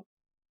 So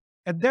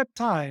at that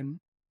time,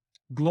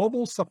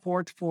 global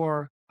support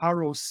for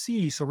ROC,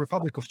 so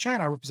Republic of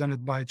China,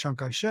 represented by Chiang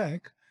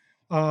Kai-shek,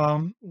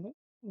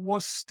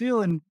 was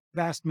still in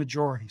vast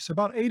majority. So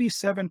about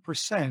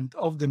 87%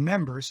 of the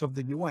members of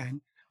the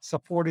UN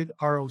supported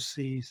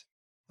ROC's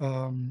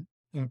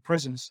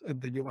presence at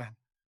the UN.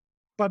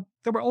 But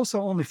there were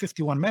also only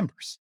 51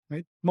 members,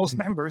 right? Most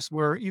members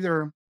were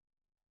either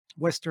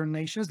Western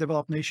nations,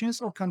 developed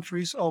nations, or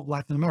countries of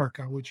Latin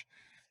America, which,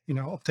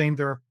 obtained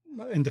their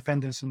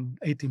independence in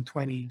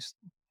 1820s,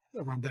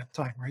 around that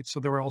time, right? So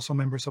they were also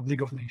members of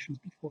League of Nations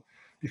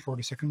before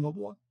the Second World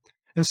War.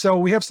 And so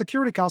we have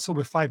Security Council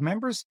with 5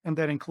 members, and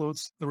that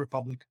includes the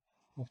Republic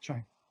of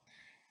China.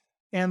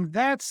 And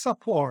that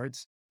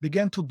support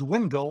began to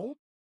dwindle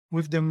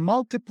with the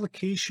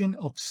multiplication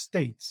of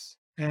states.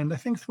 And I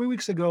think 3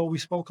 weeks ago, we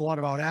spoke a lot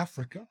about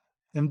Africa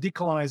and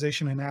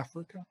decolonization in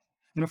Africa.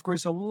 And of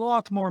course, a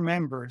lot more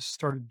members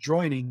started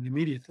joining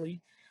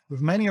immediately,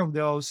 with many of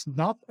those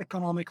not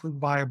economically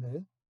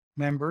viable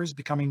members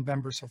becoming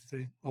members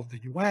of the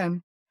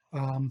UN.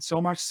 So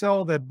much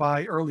so that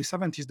by early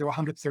 70s, there were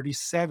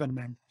 137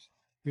 members.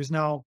 There's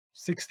now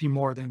 60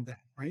 more than that,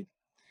 right?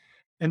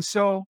 And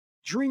so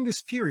during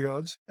this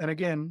period, and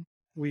again,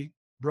 we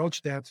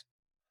broached that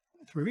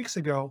 3 weeks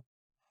ago,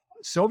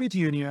 Soviet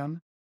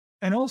Union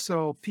and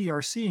also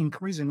PRC,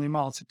 increasingly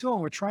Mao Zedong,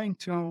 were trying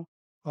to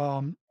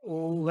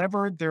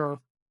lever their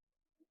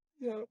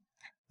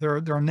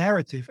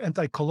narrative,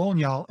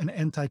 anti-colonial and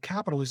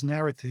anti-capitalist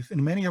narrative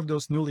in many of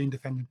those newly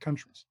independent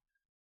countries.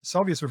 The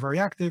Soviets were very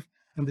active,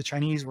 and the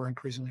Chinese were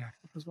increasingly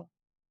active as well,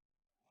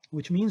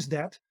 which means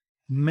that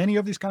many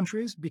of these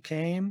countries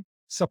became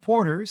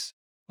supporters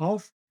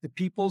of the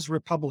People's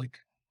Republic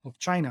of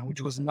China,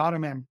 which was not a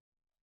member,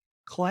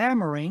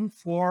 clamoring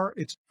for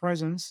its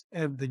presence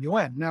at the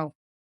UN. Now,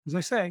 as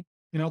I say,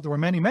 there were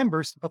many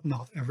members, but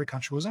not every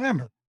country was a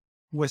member.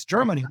 West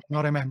Germany was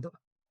not a member.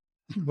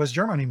 West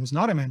Germany was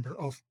not a member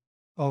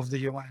of the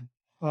UN.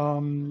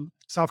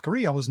 South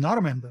Korea was not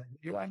a member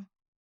of the UN.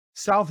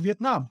 South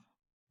Vietnam,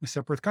 a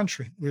separate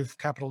country with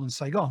capital in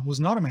Saigon, was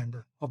not a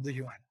member of the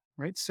UN,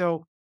 right?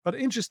 So, but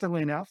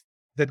interestingly enough,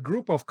 that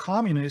group of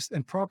communist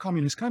and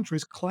pro-communist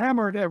countries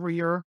clamored every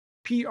year,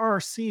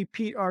 PRC,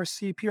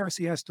 PRC,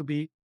 PRC has to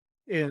be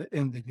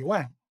in the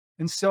UN.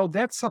 And so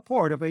that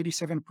support of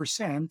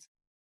 87%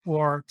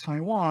 for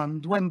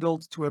Taiwan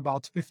dwindled to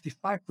about 55%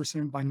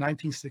 by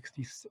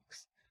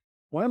 1966.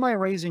 Why am I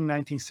raising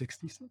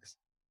 1966?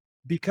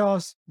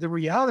 Because the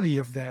reality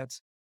of that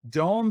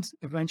dawned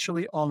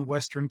eventually on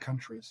Western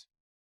countries.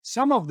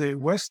 Some of the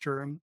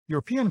Western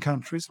European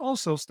countries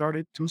also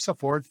started to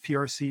support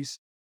PRC's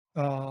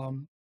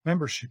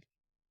membership,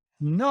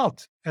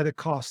 not at the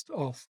cost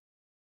of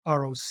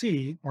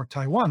ROC or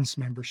Taiwan's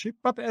membership,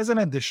 but as an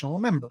additional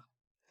member.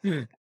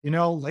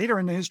 Later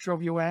in the history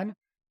of UN,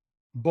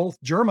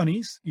 both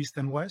Germany's, East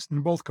and West,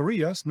 and both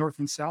Korea's, North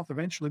and South,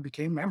 eventually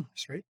became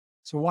members, right?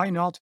 So why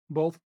not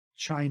both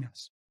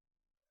China's?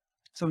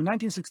 So in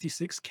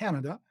 1966,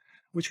 Canada,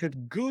 which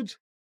had good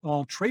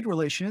trade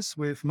relations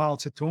with Mao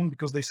Zedong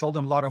because they sold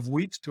them a lot of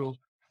wheat to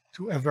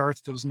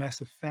avert those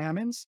massive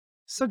famines,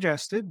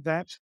 suggested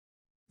that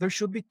there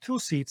should be 2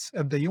 seats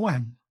at the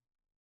UN,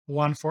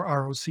 one for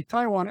ROC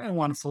Taiwan and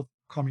one for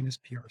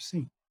Communist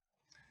PRC.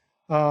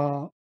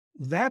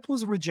 That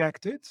was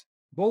rejected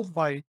both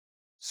by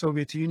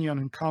Soviet Union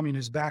and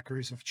communist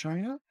backers of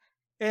China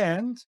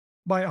and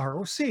by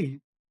ROC.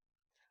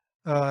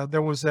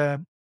 There was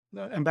an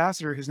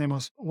ambassador, his name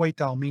was Wei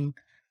Taoming,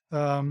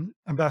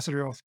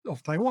 ambassador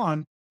of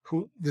Taiwan,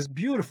 who this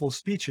beautiful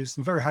speeches,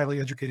 a very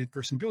highly educated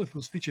person,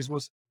 beautiful speeches,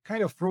 was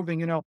kind of proving,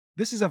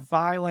 this is a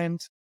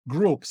violent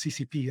group,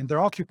 CCP, and they're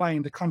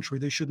occupying the country.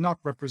 They should not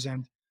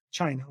represent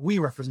China. We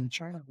represent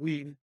China.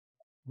 We,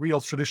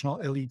 real traditional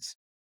elites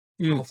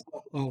of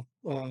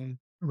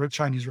the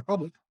Chinese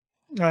Republic.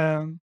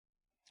 And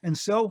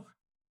so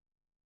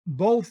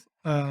both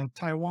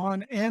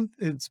Taiwan and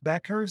its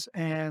backers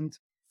and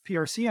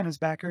PRC and its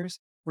backers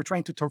were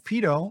trying to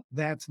torpedo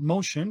that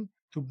motion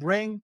to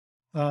bring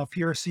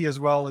PRC as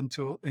well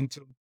into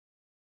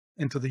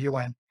the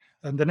UN.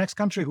 And the next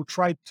country who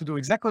tried to do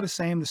exactly the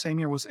same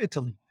year was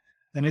Italy.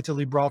 And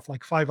Italy brought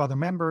like 5 other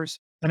members.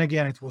 And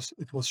again, it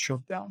was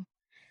shut down.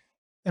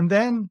 And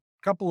then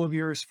a couple of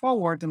years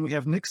forward, and we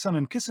have Nixon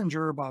and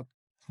Kissinger, about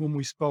whom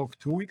we spoke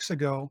 2 weeks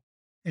ago.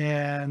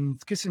 And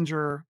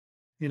Kissinger,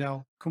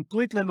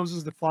 completely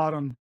loses the plot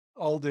on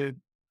all the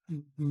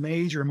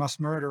major mass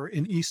murder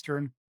in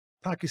Eastern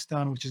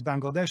Pakistan, which is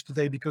Bangladesh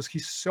today, because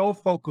he's so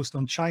focused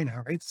on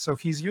China, right? So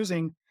he's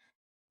using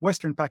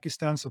Western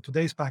Pakistan, so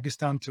today's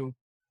Pakistan, to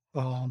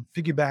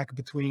piggyback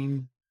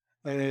between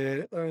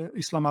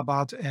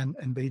Islamabad and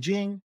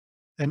Beijing,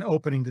 and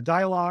opening the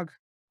dialogue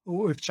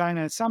with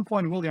China. At some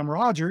point, William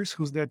Rogers,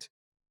 who's that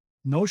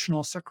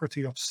notional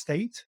Secretary of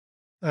State,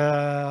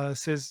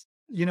 says,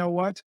 you know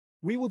what?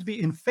 We would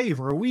be in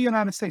favor, we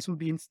United States would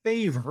be in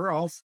favor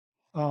of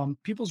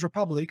People's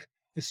Republic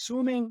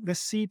assuming the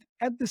seat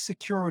at the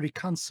Security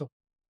Council.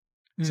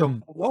 So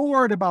not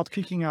worried about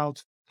kicking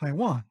out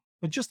Taiwan,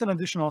 but just an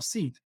additional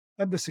seat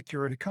at the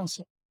Security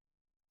Council.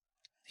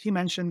 He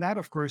mentioned that,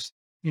 of course,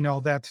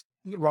 that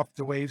rocked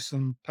the waves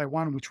in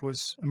Taiwan, which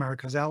was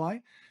America's ally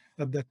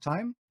at that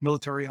time,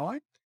 military ally.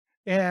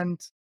 And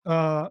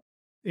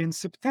in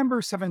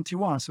September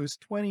 71, so it's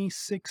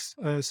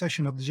 26th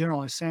session of the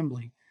General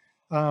Assembly,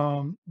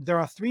 there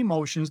are 3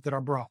 motions that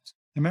are brought.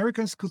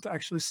 Americans could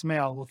actually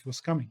smell what was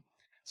coming.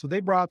 So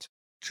they brought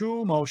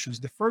 2 motions.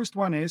 The first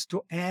one is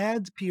to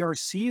add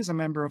PRC as a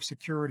member of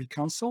Security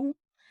Council,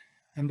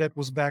 and that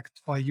was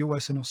backed by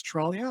US and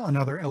Australia,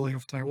 another ally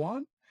of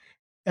Taiwan.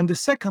 And the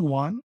second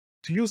one,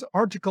 to use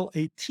Article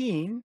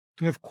 18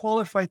 to have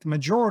qualified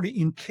majority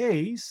in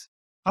case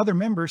other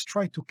members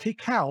try to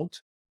kick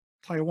out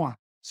Taiwan.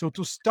 So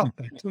to stop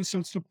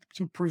that,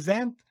 to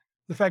prevent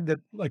the fact that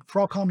like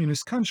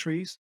pro-communist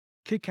countries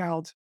kick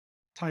out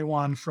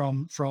Taiwan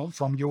from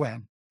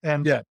UN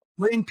and Yeah.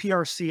 bring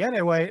PRC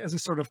anyway as a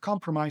sort of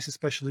compromise,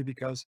 especially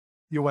because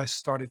US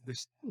started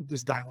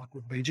this dialogue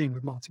with Beijing,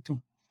 with Mao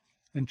Zedong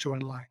and Zhou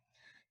Enlai.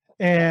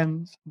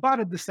 And but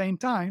at the same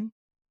time,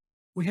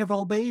 we have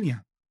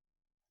Albania.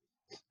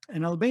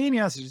 And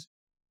Albania is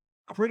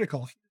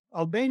critical.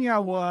 Albania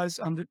was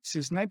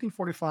since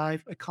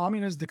 1945 a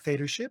communist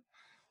dictatorship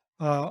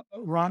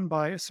run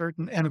by a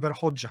certain Enver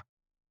Hoxha.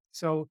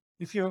 So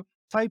if you're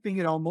typing,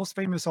 most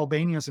famous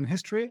Albanians in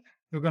history,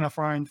 you're going to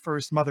find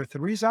first Mother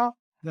Teresa,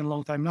 then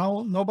long time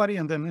now nobody,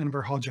 and then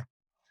Enver Hoxha.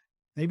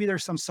 Maybe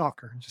there's some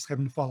soccer, just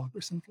haven't followed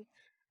or something.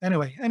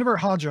 Anyway, Enver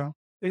Hoxha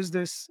is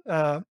this,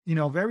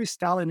 very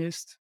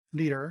Stalinist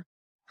leader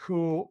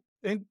who,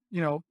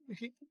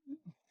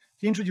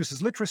 he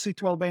introduces literacy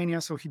to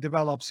Albania, so he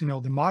develops,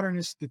 the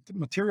modernist, the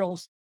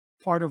materials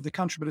part of the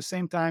country, but at the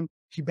same time,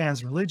 he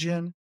bans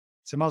religion.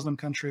 It's a Muslim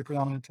country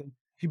predominantly.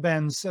 He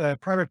bans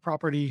private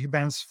property, he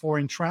bans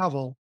foreign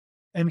travel,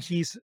 and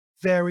he's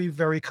very,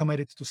 very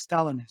committed to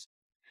Stalinism.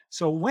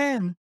 So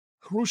when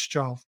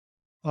Khrushchev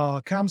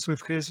comes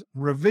with his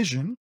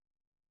revision,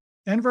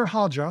 Enver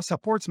Hoxha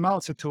supports Mao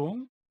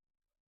Zedong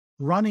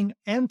running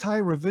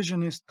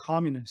anti-revisionist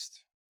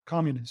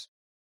communism.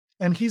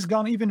 And he's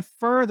gone even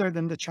further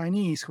than the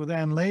Chinese, who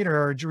then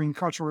later, during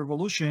Cultural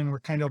Revolution, were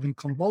kind of in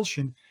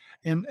convulsion.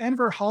 And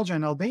Enver Hoxha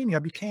and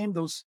Albania became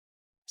those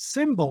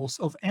symbols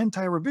of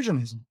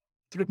anti-revisionism,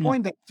 to the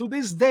point that to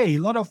this day, a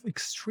lot of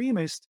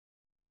extremist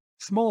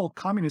small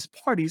communist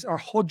parties are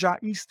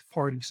Hoxhaist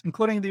parties,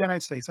 including the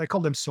United States. I call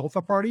them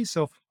sofa parties,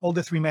 so all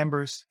the three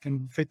members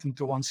can fit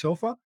into one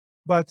sofa.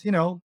 But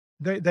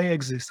they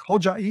exist.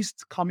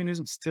 Hoxhaist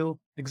communism still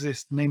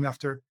exists, named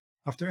after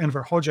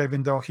Enver Hoxha,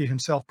 even though he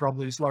himself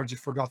probably is largely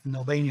forgotten in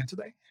Albania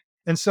today.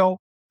 And so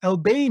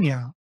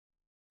Albania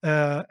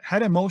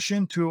had a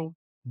motion to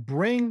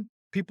bring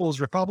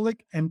People's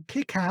Republic and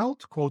kick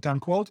out, quote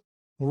unquote,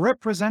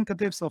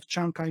 representatives of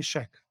Chiang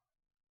Kai-shek.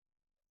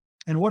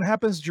 And what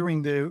happens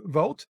during the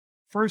vote?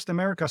 First,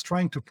 America is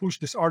trying to push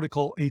this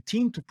Article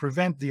 18 to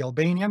prevent the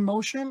Albanian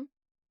motion,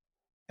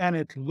 and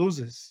it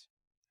loses.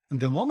 And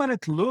the moment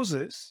it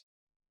loses,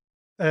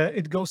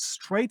 it goes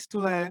straight to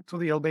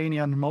the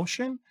Albanian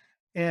motion,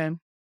 and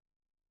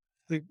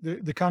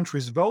the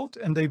countries vote,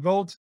 and they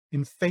vote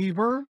in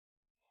favor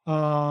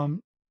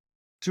to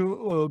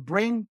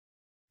bring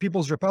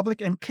People's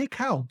Republic and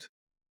kick out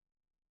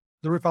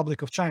the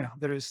Republic of China,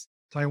 that is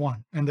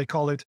Taiwan, and they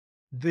call it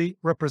the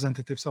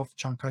representatives of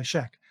Chiang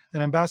Kai-shek.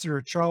 And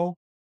Ambassador Cho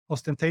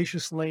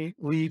ostentatiously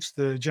leaves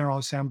the General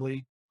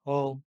Assembly.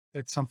 All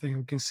it's something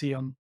you can see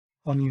on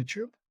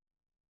YouTube.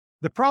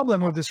 The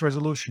problem with this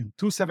resolution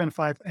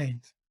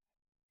 2758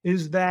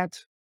 is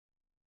that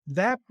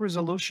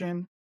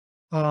resolution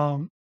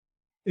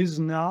is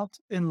not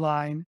in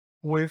line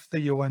with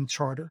the UN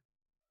Charter.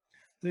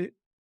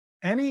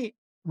 Any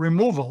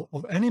removal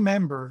of any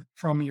member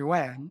from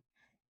UN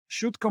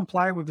should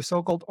comply with the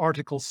so-called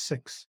Article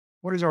 6.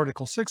 What is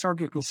Article 6?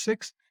 Article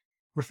 6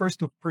 refers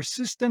to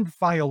persistent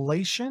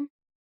violation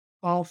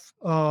of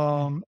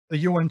the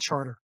UN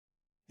Charter.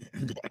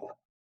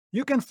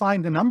 You can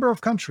find a number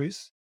of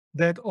countries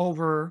that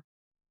over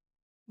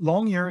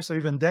long years or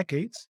even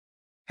decades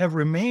have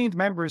remained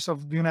members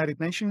of the United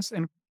Nations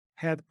and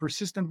had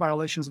persistent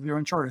violations of the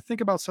UN Charter. Think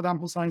about Saddam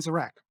Hussein's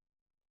Iraq.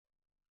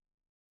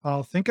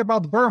 Think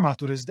about Burma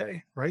to this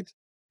day, right?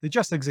 They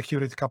just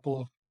executed a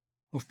couple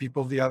of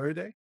people the other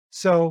day.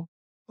 So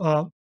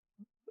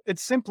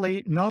it's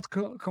simply not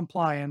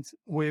compliant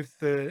with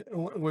the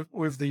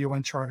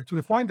UN Charter, to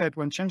the point that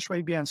when Chen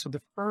Shui-bian, so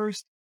the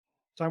first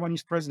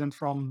Taiwanese president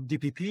from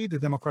DPP, the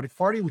Democratic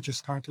Party, which is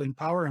currently in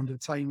power under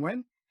Tsai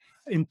Ing-wen,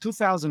 in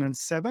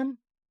 2007,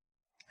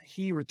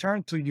 he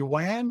returned to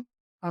UN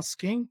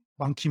asking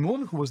Ban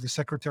Ki-moon, who was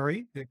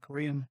the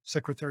Korean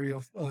secretary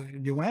of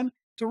UN,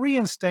 to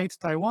reinstate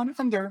Taiwan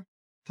under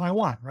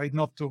Taiwan, right?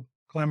 Not to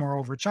clamor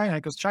over China,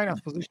 because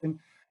China's position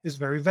is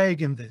very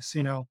vague in this.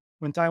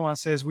 When Taiwan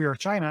says we are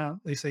China,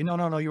 they say,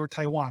 no, you're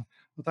Taiwan.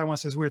 When Taiwan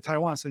says we're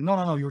Taiwan, say,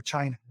 no, you're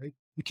China, right?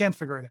 You can't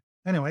figure it out.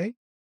 Anyway,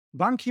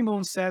 Ban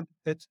Ki-moon said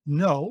that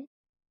no,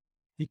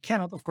 he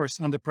cannot, of course,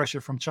 under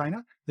pressure from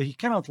China, that he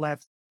cannot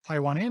let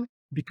Taiwan in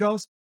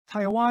because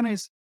Taiwan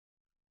is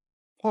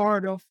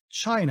part of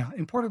China.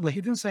 Importantly,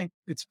 he didn't say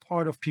it's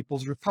part of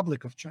People's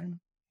Republic of China.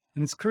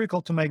 And it's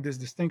critical to make this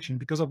distinction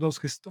because of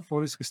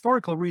for these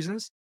historical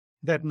reasons,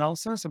 that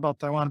nonsense about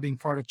Taiwan being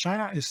part of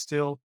China is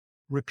still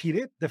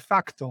repeated. De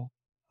facto,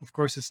 of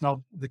course, it's not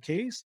the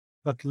case,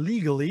 but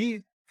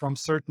legally, from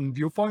certain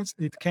viewpoints,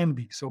 it can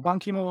be. So Ban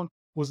Ki-moon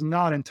was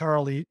not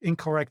entirely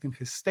incorrect in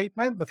his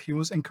statement, but he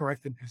was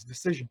incorrect in his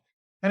decision.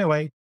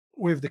 Anyway,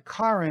 with the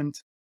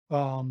current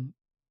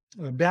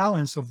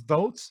balance of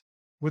votes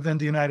within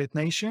the United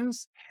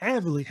Nations,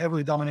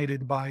 heavily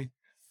dominated by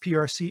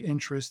PRC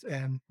interest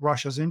and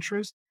Russia's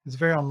interest, it's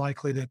very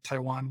unlikely that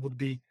Taiwan would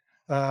be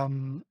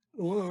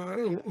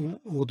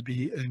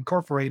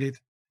incorporated.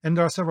 And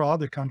there are several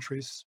other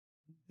countries.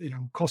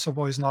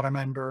 Kosovo is not a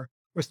member.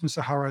 Western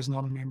Sahara is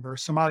not a member.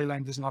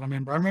 Somaliland is not a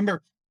member. I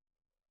remember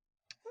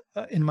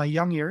in my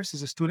young years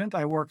as a student,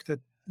 I worked at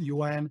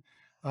UN,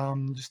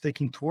 just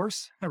taking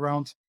tours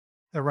around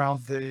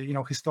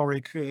the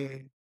historic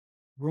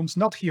rooms,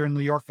 not here in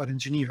New York, but in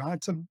Geneva.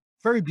 It's a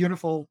very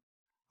beautiful,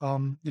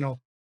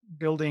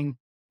 building,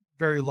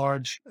 very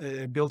large,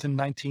 built in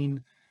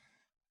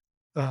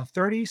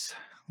 1930s,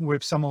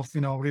 with some of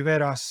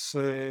Rivera's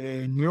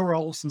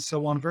murals and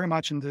so on, very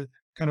much in the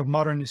kind of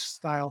modernist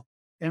style.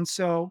 And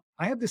so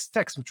I had this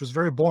text, which was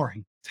very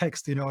boring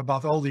text,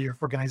 about all the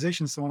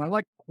organizations. So when I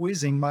like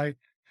quizzing my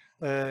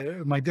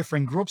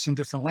different groups in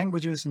different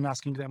languages and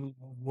asking them,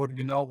 what do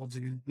you know? What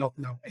do you not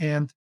know?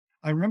 And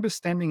I remember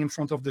standing in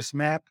front of this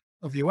map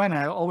of the UN.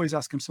 I always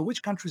ask them, so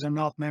which countries are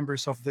not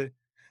members of the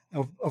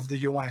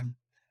UN?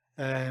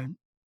 And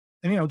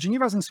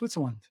Geneva's in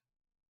Switzerland,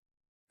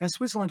 and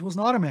Switzerland was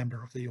not a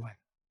member of the UN.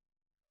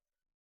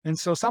 And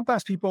so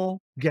sometimes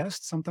people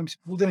guessed, sometimes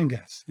people didn't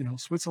guess,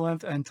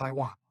 Switzerland and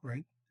Taiwan,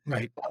 right?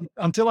 Right.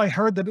 Until I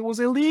heard that it was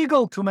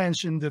illegal to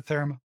mention the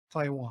term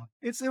Taiwan.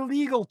 It's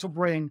illegal to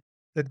bring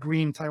that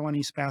green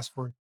Taiwanese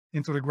passport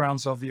into the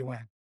grounds of the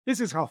UN. This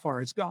is how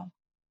far it's gone.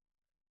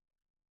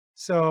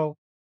 So,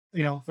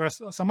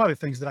 there's some other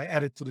things that I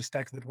added to this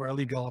text that were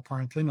illegal,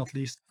 apparently, not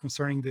least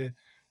concerning the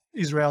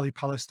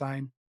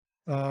Israeli-Palestine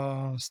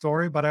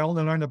story. But I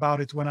only learned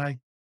about it when I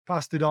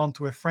passed it on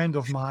to a friend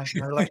of mine,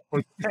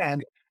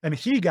 and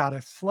he got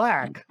a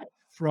flag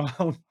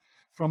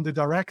from the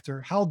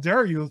director. How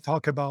dare you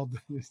talk about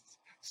this?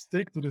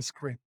 Stick to the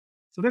script.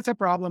 So that's a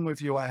problem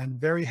with UN,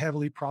 very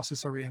heavily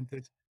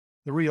process-oriented.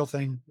 The real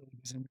thing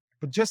isn't.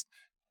 But just,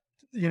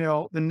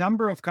 the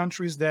number of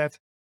countries that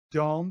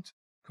don't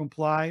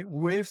comply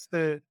with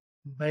the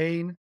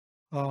main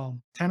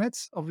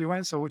tenets of the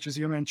UN, so which is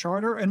UN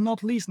Charter, and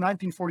not least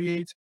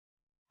 1948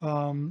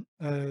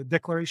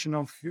 Declaration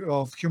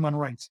of Human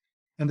Rights.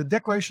 And the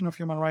Declaration of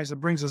Human Rights that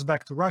brings us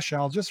back to Russia.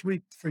 I'll just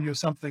read for you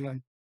something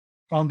I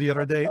found the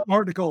other day.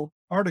 Article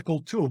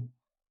 2.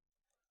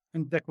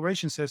 And the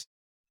declaration says,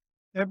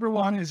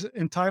 everyone is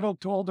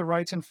entitled to all the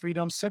rights and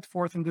freedoms set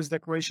forth in this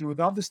declaration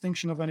without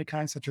distinction of any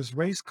kind, such as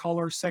race,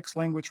 color, sex,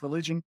 language,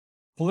 religion,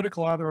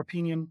 political or other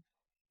opinion,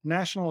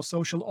 national or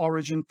social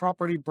origin,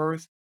 property,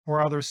 birth,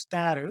 or other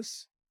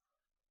status.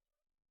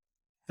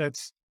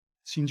 That's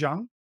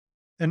Xinjiang.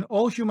 And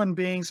all human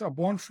beings are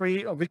born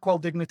free of equal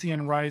dignity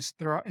and rights.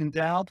 They are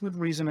endowed with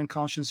reason and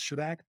conscience, should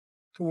act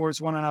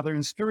towards one another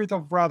in spirit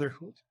of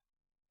brotherhood.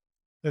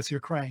 That's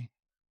Ukraine.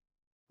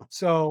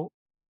 So,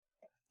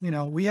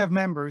 we have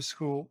members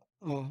who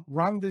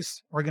run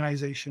this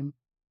organization,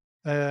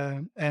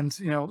 and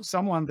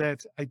someone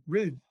that I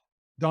really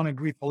don't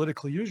agree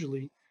politically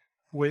usually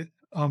with,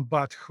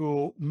 but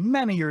who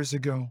many years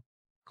ago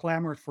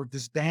clamored for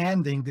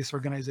disbanding this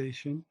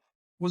organization,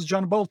 was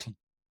John Bolton.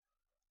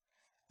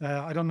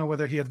 I don't know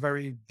whether he had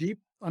very deep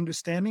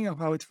understanding of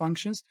how it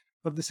functions,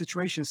 but the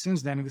situation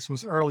since then, and this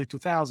was early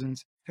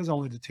 2000s, has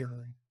only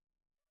deteriorated.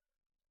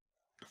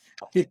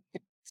 It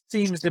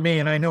seems to me,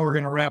 and I know we're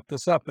going to wrap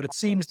this up, but it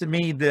seems to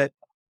me that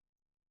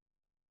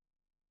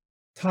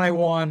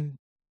Taiwan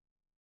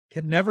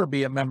can never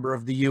be a member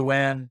of the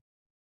UN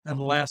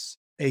unless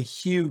a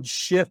huge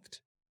shift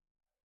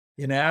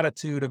in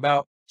attitude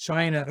about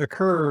China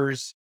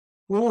occurs,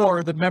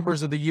 or the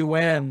members of the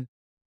UN,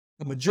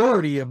 the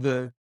majority of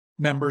the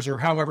members, or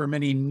however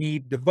many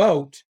need to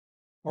vote,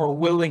 are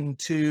willing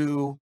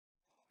to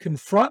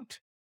confront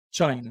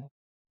China.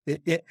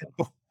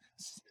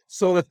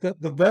 So that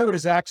the vote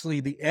is actually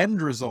the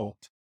end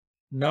result,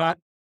 not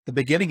the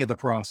beginning of the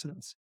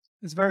process.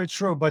 It's very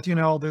true. But,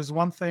 there's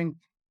one thing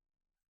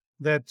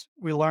that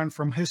we learn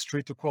from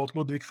history, to quote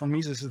Ludwig von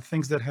Mises, the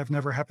things that have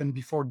never happened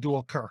before do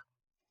occur.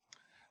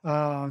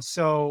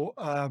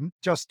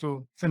 Just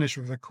to finish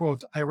with a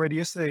quote, I read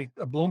yesterday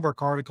a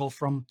Bloomberg article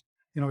from,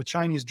 a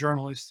Chinese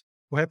journalist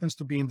who happens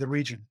to be in the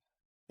region.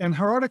 And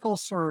her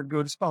articles are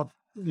good. It's about,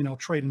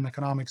 trade and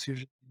economics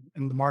usually,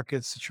 and the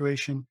market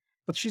situation.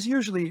 But she's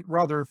usually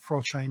rather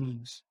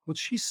pro-Chinese. What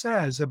she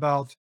says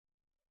about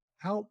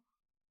how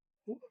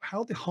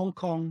the Hong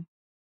Kong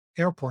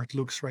airport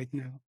looks right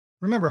now.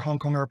 Remember Hong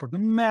Kong airport, the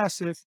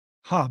massive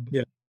hub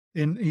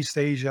in East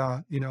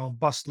Asia,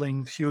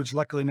 bustling, huge,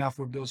 luckily enough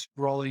with those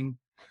rolling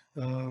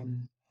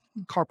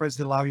carpets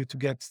that allow you to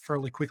get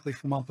fairly quickly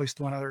from one place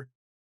to another.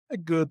 A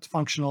good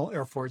functional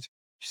airport.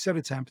 She said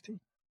it's empty.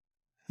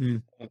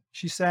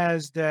 She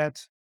says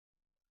that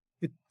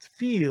it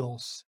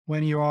feels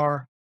when you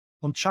are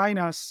on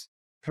China's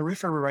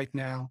periphery right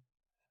now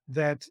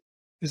that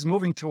is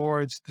moving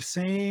towards the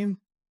same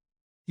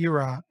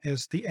era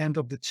as the end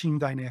of the Qing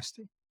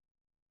dynasty.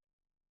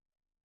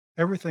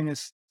 Everything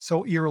is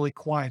so eerily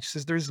quiet. She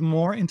says there's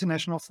more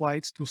international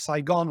flights to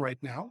Saigon right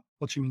now,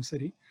 Ho Chi Minh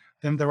City,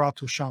 than there are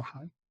to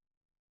Shanghai.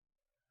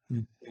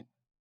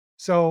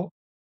 So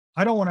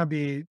I don't want to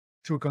be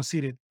too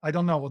conceited. I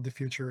don't know what the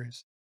future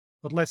is.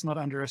 but let's not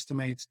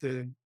underestimate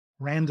the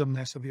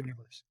randomness of the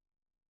universe.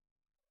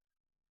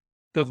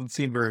 Doesn't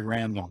seem very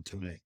random to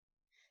me,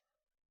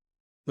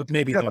 but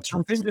maybe Yeah, but that's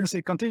right.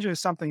 contingency is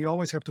something you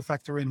always have to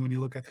factor in when you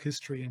look at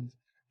history and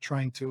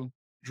trying to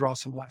draw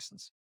some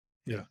lessons.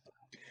 Yeah.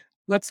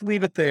 Let's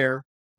leave it there.